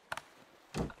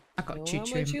 I got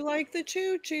choo-choo. How much you like the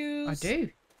choo-choos? I do.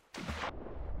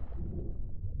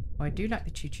 I do like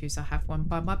the choo-choos. I have one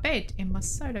by my bed in my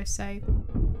solo save.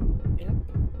 Yep.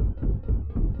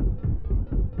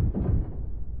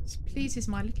 pleases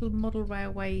my little model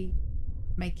railway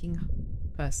making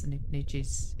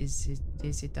personages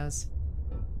it does.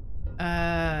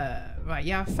 Right,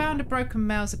 yeah, I found a broken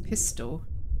Mauser pistol.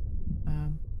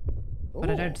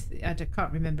 But I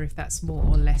can't remember if that's more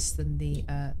or less than the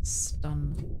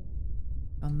stun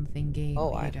thingy.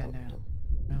 Oh, I don't know.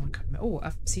 No, I can't remember. Oh,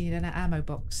 I've seen an ammo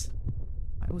box.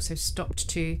 I also stopped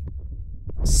to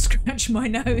scratch my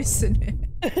nose. And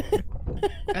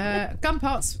gun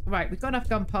parts. Right, we've got enough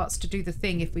gun parts to do the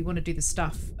thing if we want to do the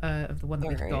stuff of the one that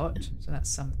we've got. So that's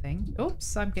something.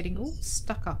 Oops, I'm getting all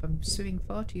stuck up. I'm swimming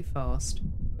far too fast.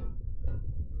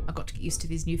 I've got to get used to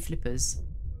these new flippers.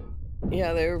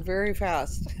 Yeah, they were very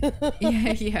fast.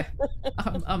 yeah.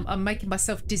 I'm making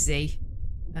myself dizzy.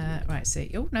 Right, so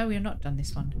oh no, we're not done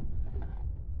this one.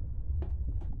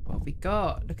 What have we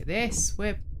got? Look at this.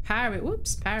 We're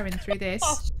powering through this.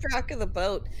 Lost track of the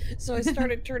boat. So I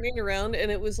started turning around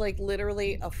and it was like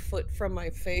literally a foot from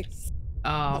my face.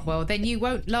 Oh, well then you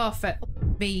won't laugh at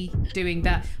me doing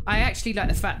that. I actually like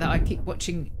the fact that I keep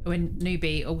watching when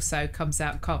Newbie also comes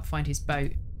out and can't find his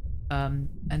boat. And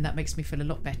that makes me feel a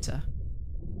lot better.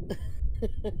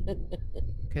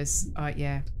 Because,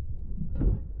 yeah.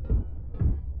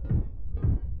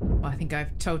 Well, I think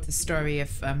I've told the story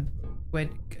of when,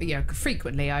 you know,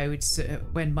 frequently I would,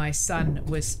 when my son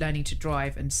was learning to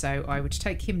drive, and so I would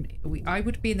take him, I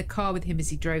would be in the car with him as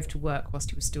he drove to work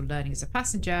whilst he was still learning as a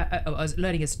passenger, I was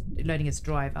learning as a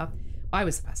driver. I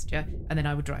was the passenger, and then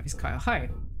I would drive his car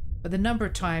home. But the number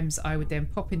of times I would then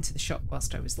pop into the shop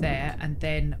whilst I was there and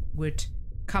then would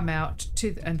come out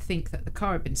and think that the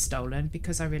car had been stolen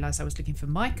because I realised I was looking for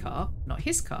my car, not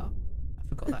his car. I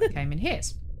forgot that it came in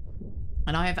his.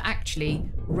 And I have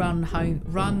actually rung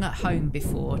home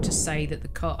before to say that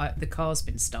the car's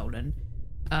been stolen.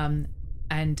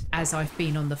 And as I've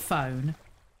been on the phone,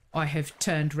 I have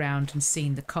turned round and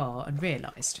seen the car and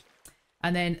realised.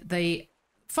 And then the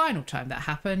final time that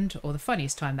happened, or the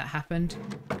funniest time that happened,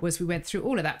 was we went through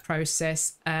all of that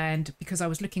process, and because I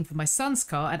was looking for my son's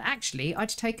car and actually I'd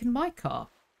taken my car.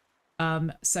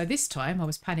 So this time I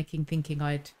was panicking thinking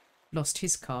I'd lost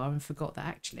his car and forgot that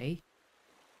actually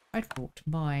I'd walked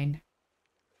mine.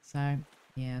 So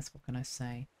yes, what can I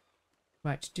say?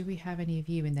 Right, do we have any of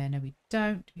you in there? No, we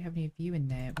don't. Do we have any of you in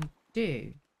there? We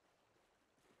do.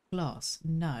 Glass,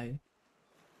 no.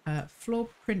 Floor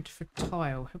print for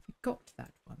tile. Have we got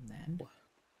that one then?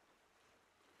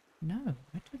 No,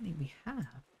 I don't think we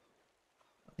have.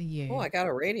 What are you? Oh, I got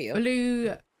a radio.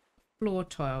 Blue floor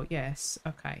tile. Yes.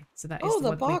 Okay. So that is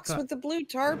the box with the blue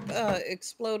tarp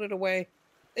exploded away.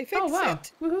 They fixed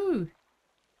it. Woohoo!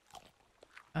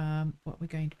 What we're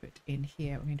going to put in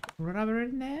here? We're going to put rubber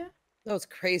in there. Those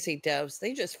crazy devs.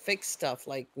 They just fix stuff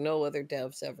like no other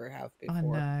devs ever have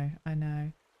before. I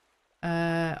know.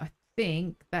 I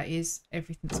think that is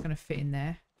everything that's going to fit in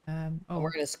there.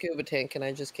 We're in a scuba tank and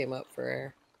I just came up for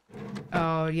air.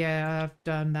 Oh yeah, I've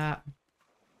done that.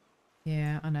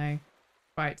 Yeah, I know.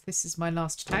 Right, this is my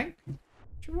last tank.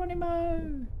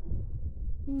 Geronimo.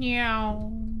 Meow.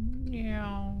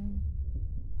 Meow.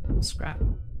 Scrap.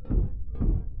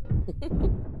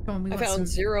 Come on, I found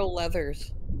 0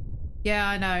 leathers. Yeah,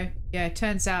 I know. Yeah, it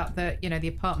turns out that, you know, the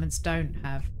apartments don't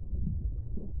have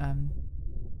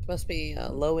Must be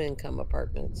low-income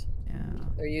apartments. Yeah.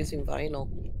 They're using vinyl.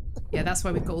 Yeah, that's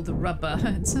why we've got all the rubber.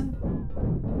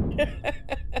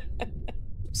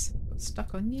 Oops, got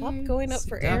stuck on you. Stop going up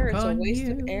for air. It's a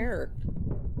waste of air.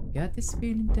 Got this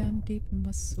feeling down deep in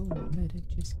my soul that I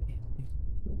just can't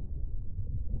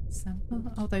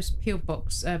do. Oh, those peel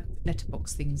box,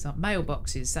 letterbox things are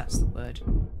mailboxes. That's the word.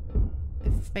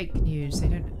 They're fake news. They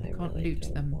can't really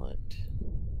loot them. Want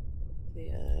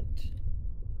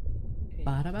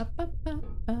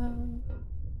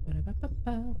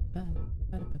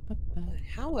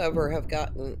However, have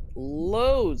gotten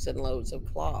loads and loads of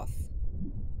cloth.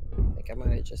 I think I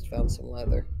might have just found some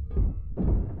leather.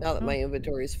 Now that my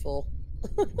inventory is full.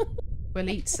 Well,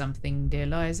 eat something, dear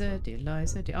Liza. Dear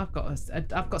Liza. I've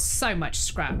got so much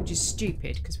scrap, which is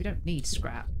stupid because we don't need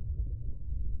scrap.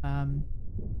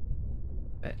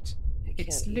 But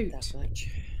it's loot. That much.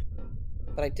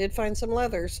 But I did find some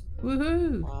leathers.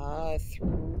 Woohoo!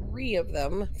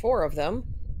 4 of them.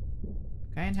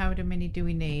 Okay, and how many do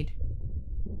we need?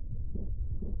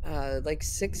 Like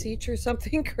 6 each or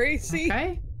something crazy.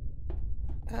 Okay.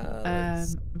 I'm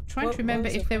trying to remember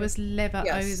if there was leather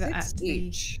over at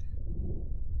each.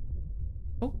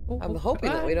 Oh, I'm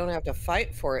hoping that we don't have to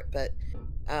fight for it, but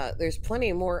there's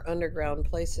plenty more underground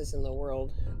places in the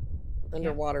world.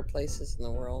 Underwater places in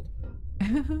the world.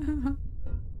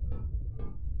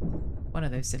 One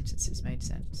of those sentences made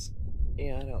sense.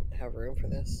 Yeah, I don't have room for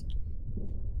this.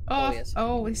 Oh, yes.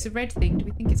 Oh, it's a red thing. Do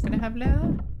we think it's going to have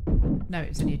leather? No, it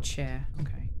was only a chair.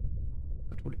 Okay.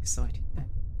 Got all excited then.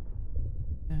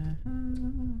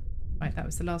 Right, that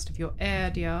was the last of your air,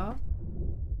 dear.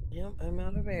 Yep, I'm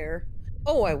out of air.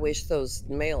 Oh, I wish those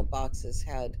mailboxes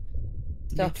had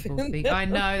stuff in them. I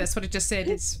know, that's what I just said.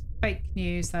 It's fake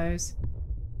news, those.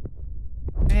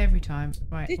 Every time.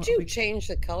 Right. Did you change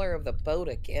the color of the boat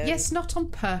again? Yes, not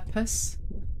on purpose.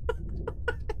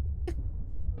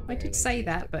 I did say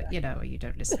that, but you know, you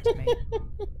don't listen to me.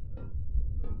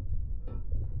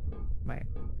 Wait,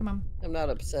 come on. I'm not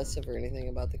obsessive or anything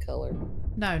about the color.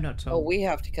 No, not at all. Oh, we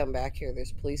have to come back here.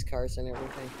 There's police cars and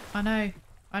everything. I know.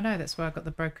 I know. That's why I got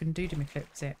the broken doodemy clip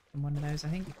set from one of those, I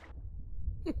think.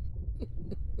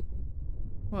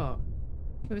 What?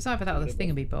 It was either that or the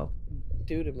thingamy-bob.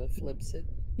 Doodema flips it.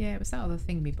 Yeah, it was that or the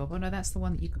thingamy-bob. Oh no, that's the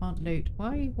one that you can't loot.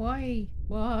 Why did I...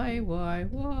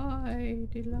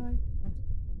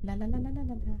 La la la la la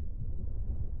la la.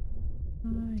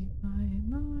 Why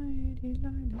did I...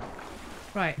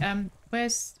 Right,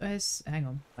 where's... Hang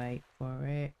on. Wait for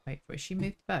it. She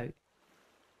moved the boat?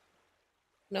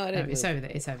 No, I didn't. No, it's over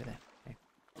there. It's over there. Okay.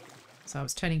 So I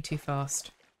was turning too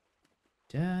fast.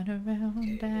 Turn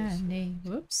around, Danny.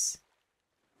 Whoops.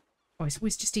 Oh, it's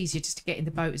always just easier just to get in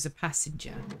the boat as a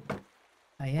passenger.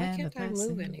 I am. Why can't I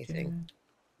move anything?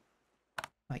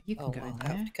 Right, you can go in there.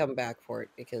 I'll have to come back for it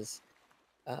because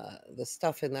the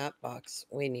stuff in that box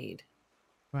we need.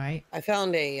 Right. I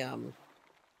found a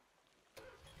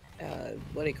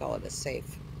what do you call it? A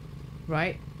safe.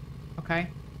 Right. Okay.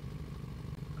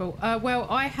 Cool. Well,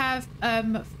 I have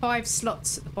 5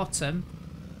 slots at the bottom.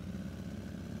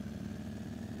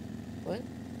 What?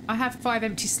 I have 5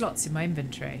 empty slots in my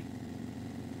inventory.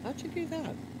 How'd you do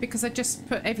that? Because I just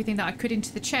put everything that I could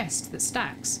into the chest that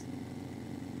stacks.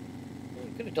 Well,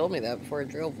 you could have told me that before I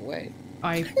drove away.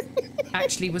 I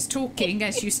actually was talking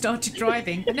as you started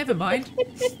driving, but never mind.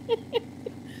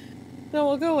 No,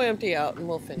 we'll go empty out and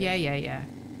we'll finish. Yeah.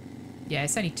 Yeah,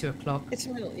 it's only 2 o'clock. It's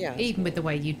middle, yeah. Even with the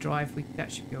way you drive,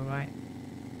 that should be all right.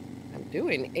 I'm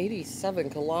doing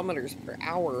 87 kilometers per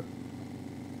hour.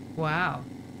 Wow.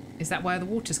 Is that why the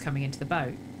water's coming into the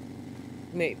boat?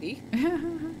 Maybe.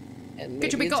 And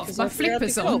good job we got my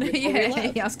flippers on. Yeah,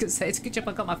 I was going to say, it's a good job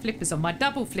I got my flippers on. My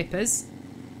double flippers.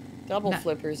 Double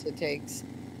flippers it takes.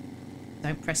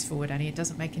 Don't press forward, Annie. It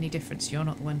doesn't make any difference. You're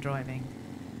not the one driving.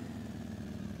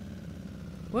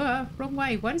 Whoa, wrong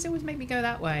way. Why does it always make me go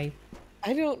that way?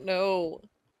 I don't know.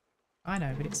 I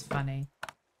know, but it's funny.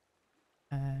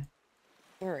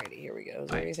 Alrighty, here we go. Is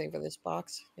there anything for this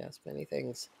box? Yes, many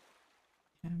things.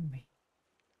 I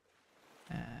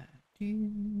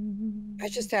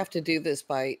just have to do this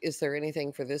by, is there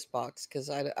anything for this box? Because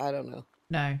I don't know.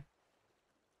 No.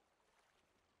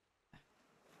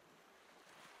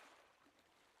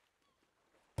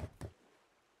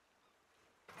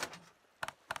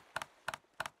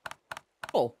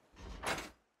 Oh.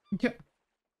 Yeah.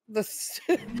 The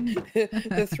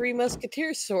 3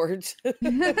 musketeer swords.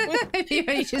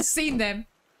 You've just seen them.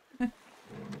 Yeah,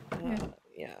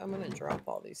 I'm going to drop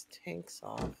all these tanks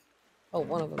off. Oh,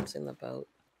 one of them's in the boat.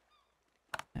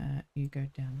 You go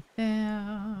down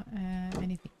there.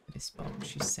 Anything for this box,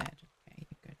 she said. Okay,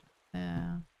 you go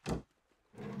down there.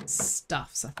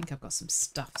 Stuffs. I think I've got some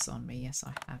stuffs on me. Yes,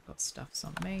 I have got stuffs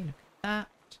on me. Look at that.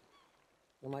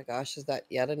 Oh my gosh, is that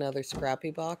yet another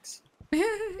scrappy box?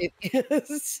 It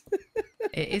is.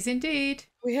 It is indeed.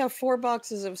 We have 4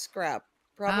 boxes of scrap.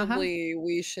 Probably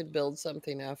we should build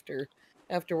something after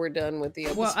we're done with the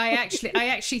episode. Well, I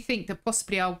actually think that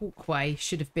possibly our walkway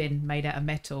should have been made out of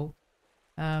metal.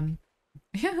 Yeah,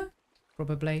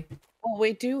 probably. Well,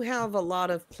 we do have a lot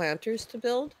of planters to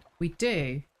build. We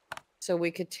do. So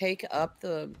we could take up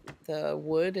the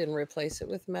wood and replace it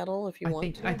with metal if you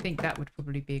want to. I think that would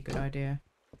probably be a good idea.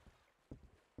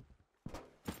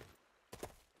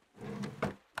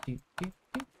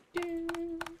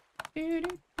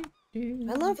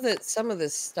 I love that some of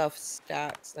this stuff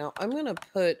stacks. Now, I'm going to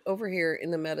put over here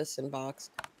in the medicine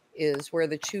box is where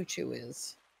the choo-choo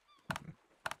is.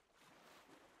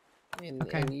 And,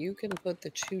 okay. And you can put the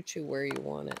choo-choo where you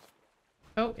want it.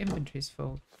 Oh, inventory's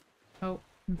full. Oh,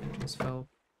 inventory's full.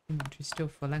 Inventory's still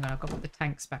full. Hang on, I've got to put the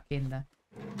tanks back in there.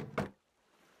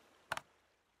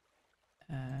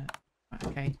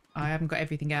 Okay, I haven't got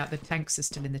everything out. The tanks are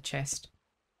still in the chest.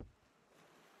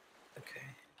 Okay.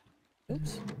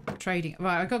 Oops. Trading.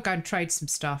 Right, I've got to go and trade some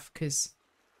stuff because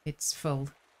it's full.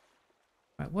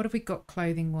 Right, what have we got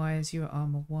clothing-wise? You're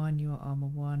armor 1, you're armor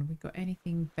 1. We got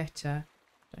anything better?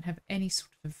 Don't have any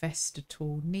sort of a vest at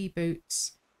all. Knee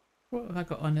boots. What have I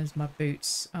got on as my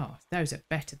boots? Oh, those are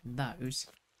better than those.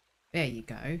 There you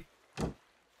go.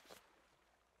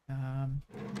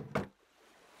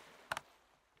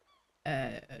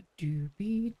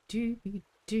 Doobie doobie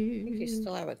doo. I think you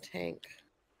still have a tank.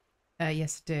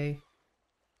 Yes, I do.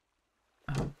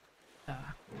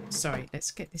 Sorry,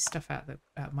 let's get this stuff out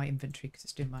of my inventory because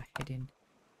it's doing my head in.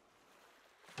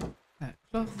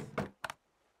 Cloth.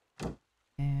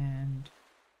 And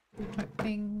wool type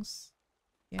things.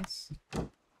 Yes.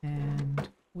 And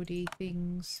woody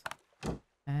things.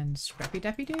 And scrappy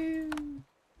dappy doo.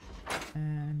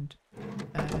 And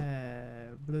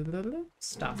blah, blah, blah.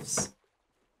 Stuffs.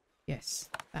 Yes,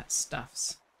 that's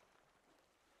stuffs.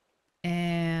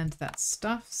 And that's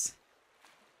stuffs.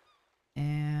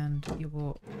 And you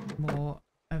want more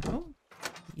of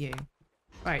you.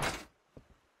 Right.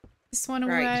 This one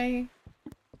away.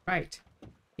 Right.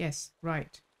 Yes,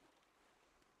 right.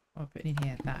 I'll put in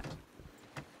here that.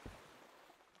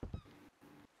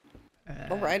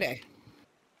 Alrighty.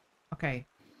 Okay.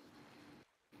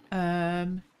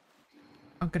 I'm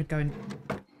gonna go and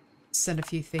sell a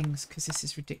few things because this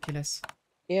is ridiculous.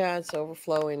 Yeah, it's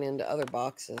overflowing into other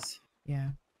boxes. Yeah.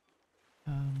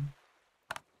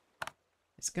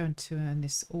 Let's go and turn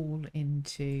this all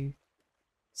into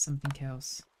something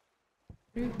else.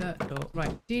 Through that door.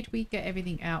 Right, did we get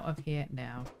everything out of here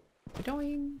now?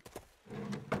 Doing.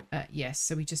 Yes,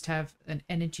 so we just have an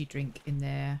energy drink in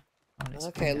there. Oh,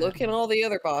 okay, look in all the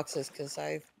other boxes because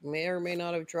I may or may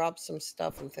not have dropped some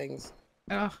stuff and things.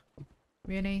 Oh,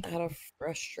 really? Out of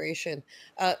frustration.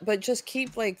 But just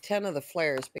keep like 10 of the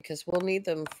flares because we'll need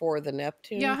them for the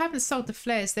Neptune. Yeah, I haven't sold the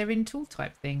flares. They're in tool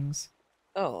type things.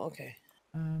 Oh, okay.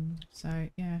 So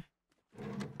yeah.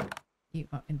 You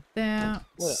are in there.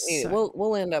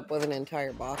 We'll end up with an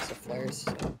entire box of flares.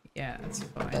 So. Yeah, that's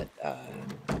fine.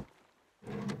 But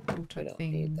tool type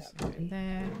things in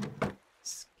there.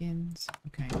 Skins.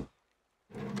 Okay.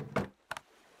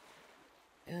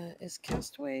 Is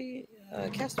Castaway?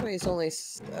 Castaway is only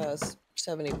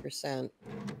 70%.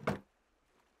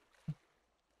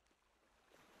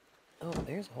 Oh,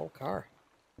 there's a whole car.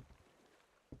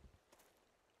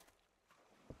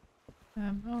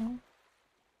 Oh.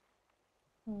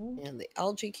 And the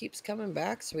algae keeps coming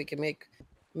back, so we can make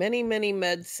many, many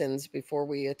medicines before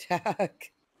we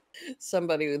attack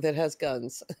somebody that has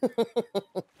guns.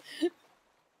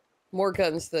 More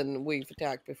guns than we've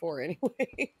attacked before,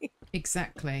 anyway.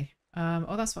 Exactly.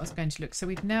 Oh, that's what I was going to look. So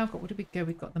we've now got, what did we go?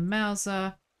 We've got the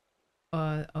Mauser.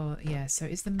 Yeah, so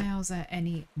is the Mauser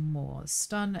any more?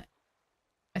 Stun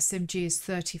SMG is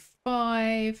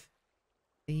 35.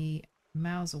 The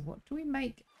Mauser, what do we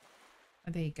make?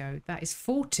 Oh, there you go. That is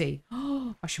 40.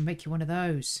 Oh, I should make you one of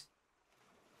those.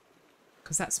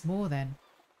 Because that's more then.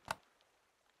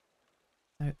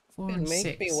 So 4 and 6.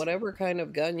 Make me whatever kind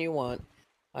of gun you want.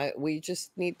 We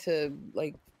just need to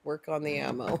like work on the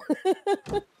ammo.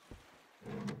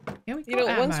 Yeah, we got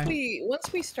ammo.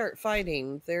 once we start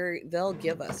fighting, they'll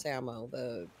give us ammo,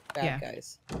 the bad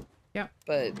guys. Yeah.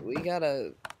 But we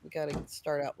gotta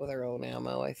start out with our own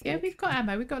ammo, I think. Yeah, we've got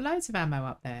ammo. We've got loads of ammo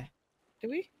up there. Do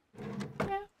we?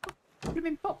 Yeah. We've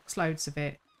been box loads of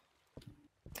it.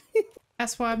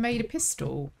 That's why I made a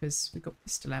pistol, because we've got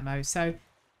pistol ammo. So,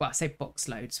 well, I say box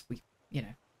loads. We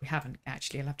haven't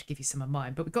actually. I'll have to give you some of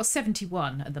mine. But we've got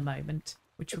 71 at the moment,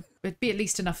 which would be at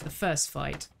least enough for the first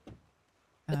fight.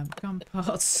 Gun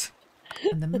parts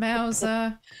and the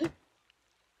Mauser.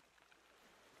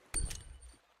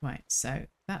 Right, so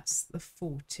that's the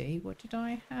 40. What did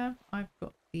I have? I've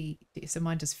got so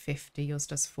mine does 50, yours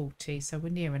does 40, so we're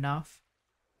near enough.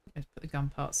 Let's put the gun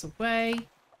parts away.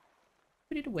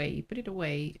 Put it away, put it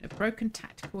away. A broken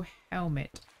tactical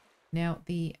helmet. Now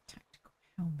the tactical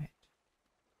helmet.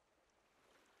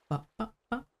 That's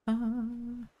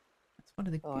one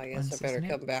of the good ones. I guess I better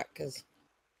come back because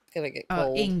it's gonna get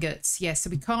cold. Ingots, yes. So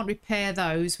we can't repair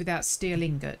those without steel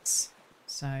ingots.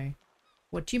 So,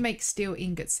 what do you make steel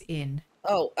ingots in?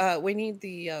 Oh, we need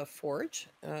the forge.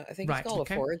 I think it's called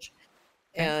a forge,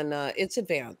 and it's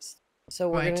advanced. So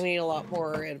we're gonna need a lot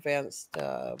more advanced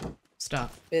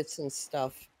stuff, bits and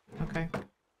stuff. Okay.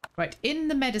 Right, in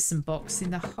the medicine box,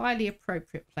 in the highly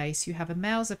appropriate place, you have a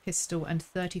Mauser pistol and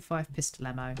 35 pistol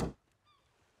ammo.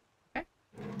 Okay.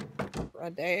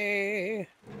 Ready.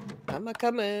 I'm a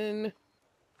coming.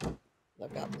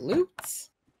 I've got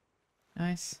loots.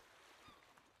 Nice.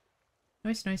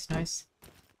 Nice, nice, nice.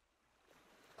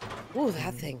 Oh,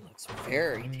 that thing looks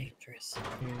very dangerous.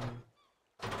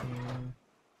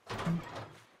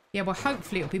 Yeah, well,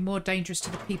 hopefully it'll be more dangerous to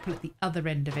the people at the other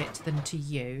end of it than to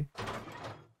you.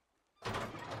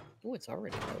 Oh, it's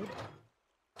already loaded.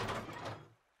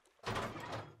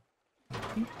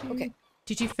 Okay.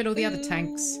 Did you fill all the other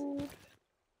tanks?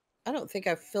 I don't think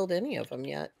I've filled any of them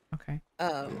yet. Okay.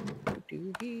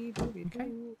 Okay.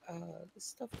 This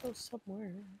stuff goes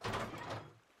somewhere.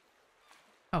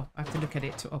 Oh, I have to look at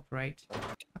it to operate.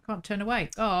 I can't turn away.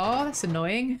 Oh, that's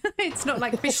annoying. It's not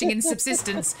like fishing in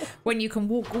subsistence when you can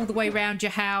walk all the way around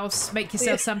your house, make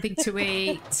yourself something to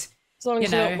eat. As long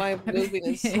as you don't mind moving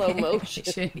in slow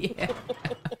motion. Yeah.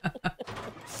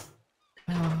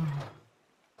 Oh.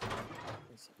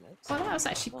 Well, that was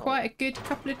actually quite a good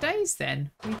couple of days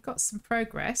then. We've got some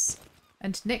progress.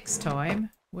 And next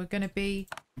time, we're going to be,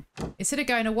 instead of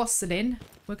going a wassailing,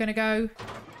 we're going to go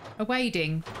a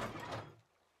wading.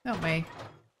 Aren't we?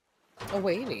 A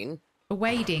wading? A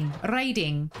wading.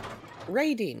 Raiding.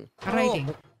 Raiding. Raiding.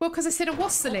 Oh. Well, because I said a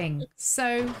wassailing.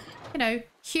 So, you know,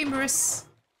 humorous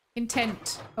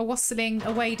intent. A wassailing,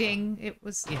 a wading. It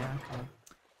was, yeah, okay.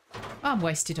 I'm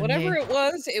wasted on whatever it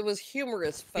was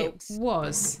humorous, folks. It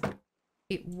was.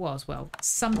 It was. Well,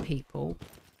 some people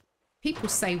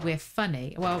say we're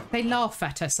funny. Well, they laugh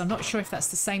at us. I'm not sure if that's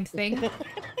the same thing.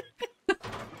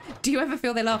 Do you ever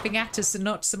feel they're laughing at us and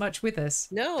not so much with us?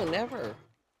 No, never.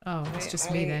 Oh, it's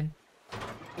just me then.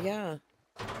 Yeah.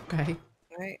 Okay.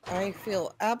 I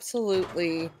feel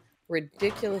absolutely,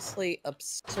 ridiculously,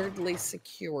 absurdly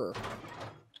secure.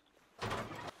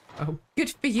 Oh,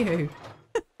 good for you.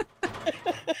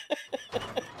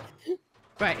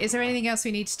 Right, is there anything else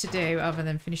we need to do other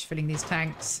than finish filling these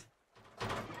tanks?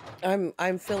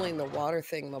 I'm filling the water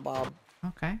thingamabob.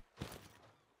 Okay.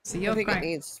 So you're I think it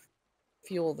needs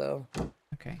fuel though.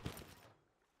 Okay.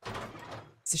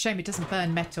 It's a shame it doesn't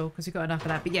burn metal because we've got enough of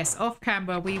that. But yes, off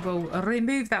camera we will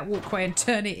remove that walkway and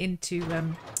turn it into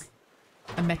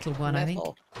a metal one, I think.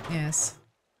 Yes.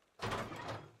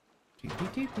 And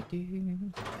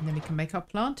then we can make our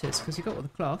planters because we've got all the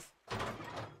cloth.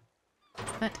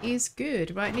 That is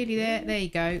good. Right, nearly there. There you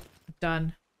go.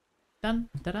 Done. Done.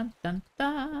 Done. Done.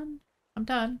 Done. I'm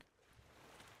done.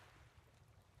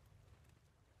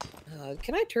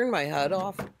 Can I turn my HUD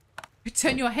off?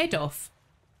 Turn your head off?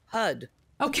 HUD.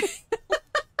 Okay.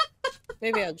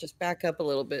 Maybe I'll just back up a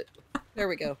little bit. There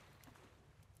we go.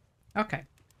 Okay.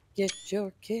 Get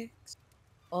your kicks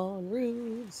on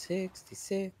Route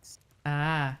 66.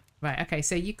 Ah, right. Okay,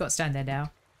 so you've got to stand there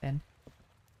now, then.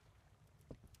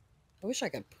 I wish I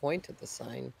could point at the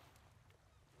sign.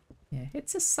 Yeah,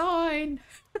 it's a sign.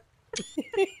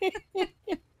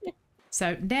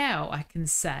 So now I can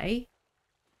say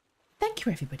thank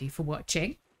you, everybody, for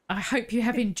watching. I hope you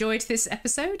have enjoyed this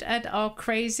episode and are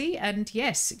crazy. And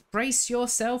yes, brace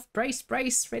yourself, brace,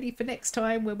 ready for next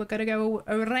time where we're going to go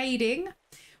raiding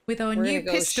with our new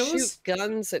pistols. Shoot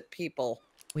guns at people.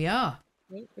 We are.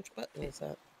 Which button is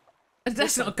that?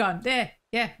 That's not a gun. There.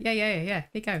 Yeah. There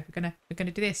you go. We're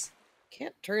gonna do this.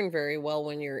 Can't turn very well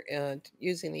when you're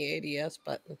using the ADS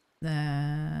button.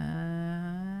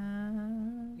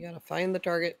 You gotta find the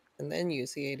target and then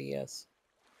use the ADS.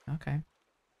 Okay.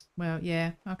 Well,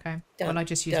 yeah. Okay. Well, I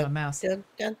just use my mouse.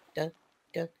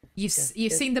 You've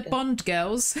seen the Bond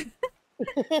girls.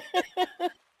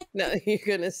 No, you're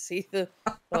gonna see the.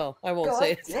 Well, I won't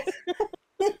say it.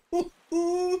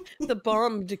 The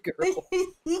bombed girl.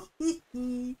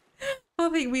 I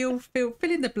think we all fill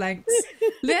in the blanks.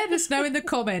 Let us know in the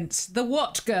comments. The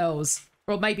what girls?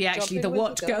 Or maybe actually the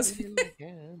what girls.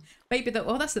 Maybe the,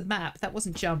 oh, that's the map. That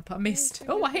wasn't jump. I missed.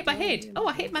 Oh, I hit my head. Oh,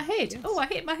 I hit my head. Oh, I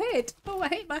hit my head. Oh, I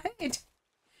hit my head.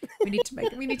 We need to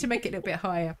make it a little bit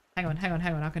higher. Hang on.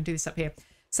 I can do this up here.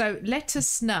 So let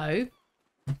us know.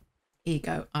 Here you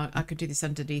go. I could do this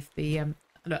underneath the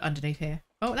look, underneath here.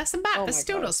 Oh, that's the map. There's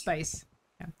still not space.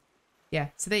 Yeah.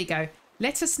 So there you go.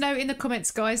 Let us know in the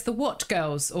comments, guys, the what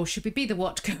girls, or should we be the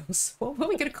what girls? What are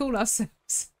we going to call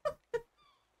ourselves?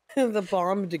 The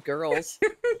bombed girls.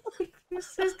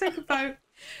 Let's take a vote.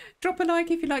 Drop a like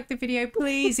if you like the video.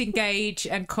 Please engage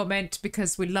and comment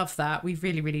because we love that. We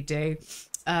really, really do.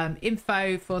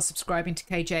 Info for subscribing to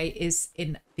KJ is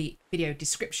in the video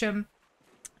description.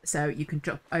 So you can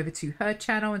drop over to her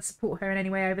channel and support her in any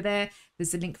way over there.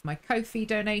 There's a link for my Kofi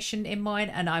donation in mine.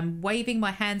 And I'm waving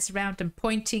my hands around and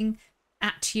pointing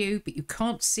at you, but you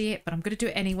can't see it. But I'm going to do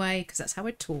it anyway because that's how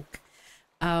I talk.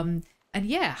 And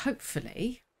yeah,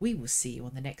 hopefully we will see you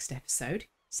on the next episode.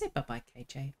 Say bye-bye,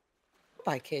 KJ.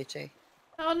 Bye, KJ.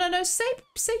 Oh, no. Say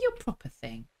your proper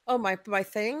thing. Oh, my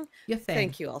thing? Your thing.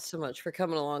 Thank you all so much for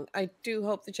coming along. I do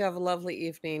hope that you have a lovely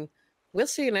evening. We'll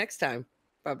see you next time.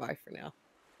 Bye-bye for now.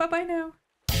 Bye-bye now.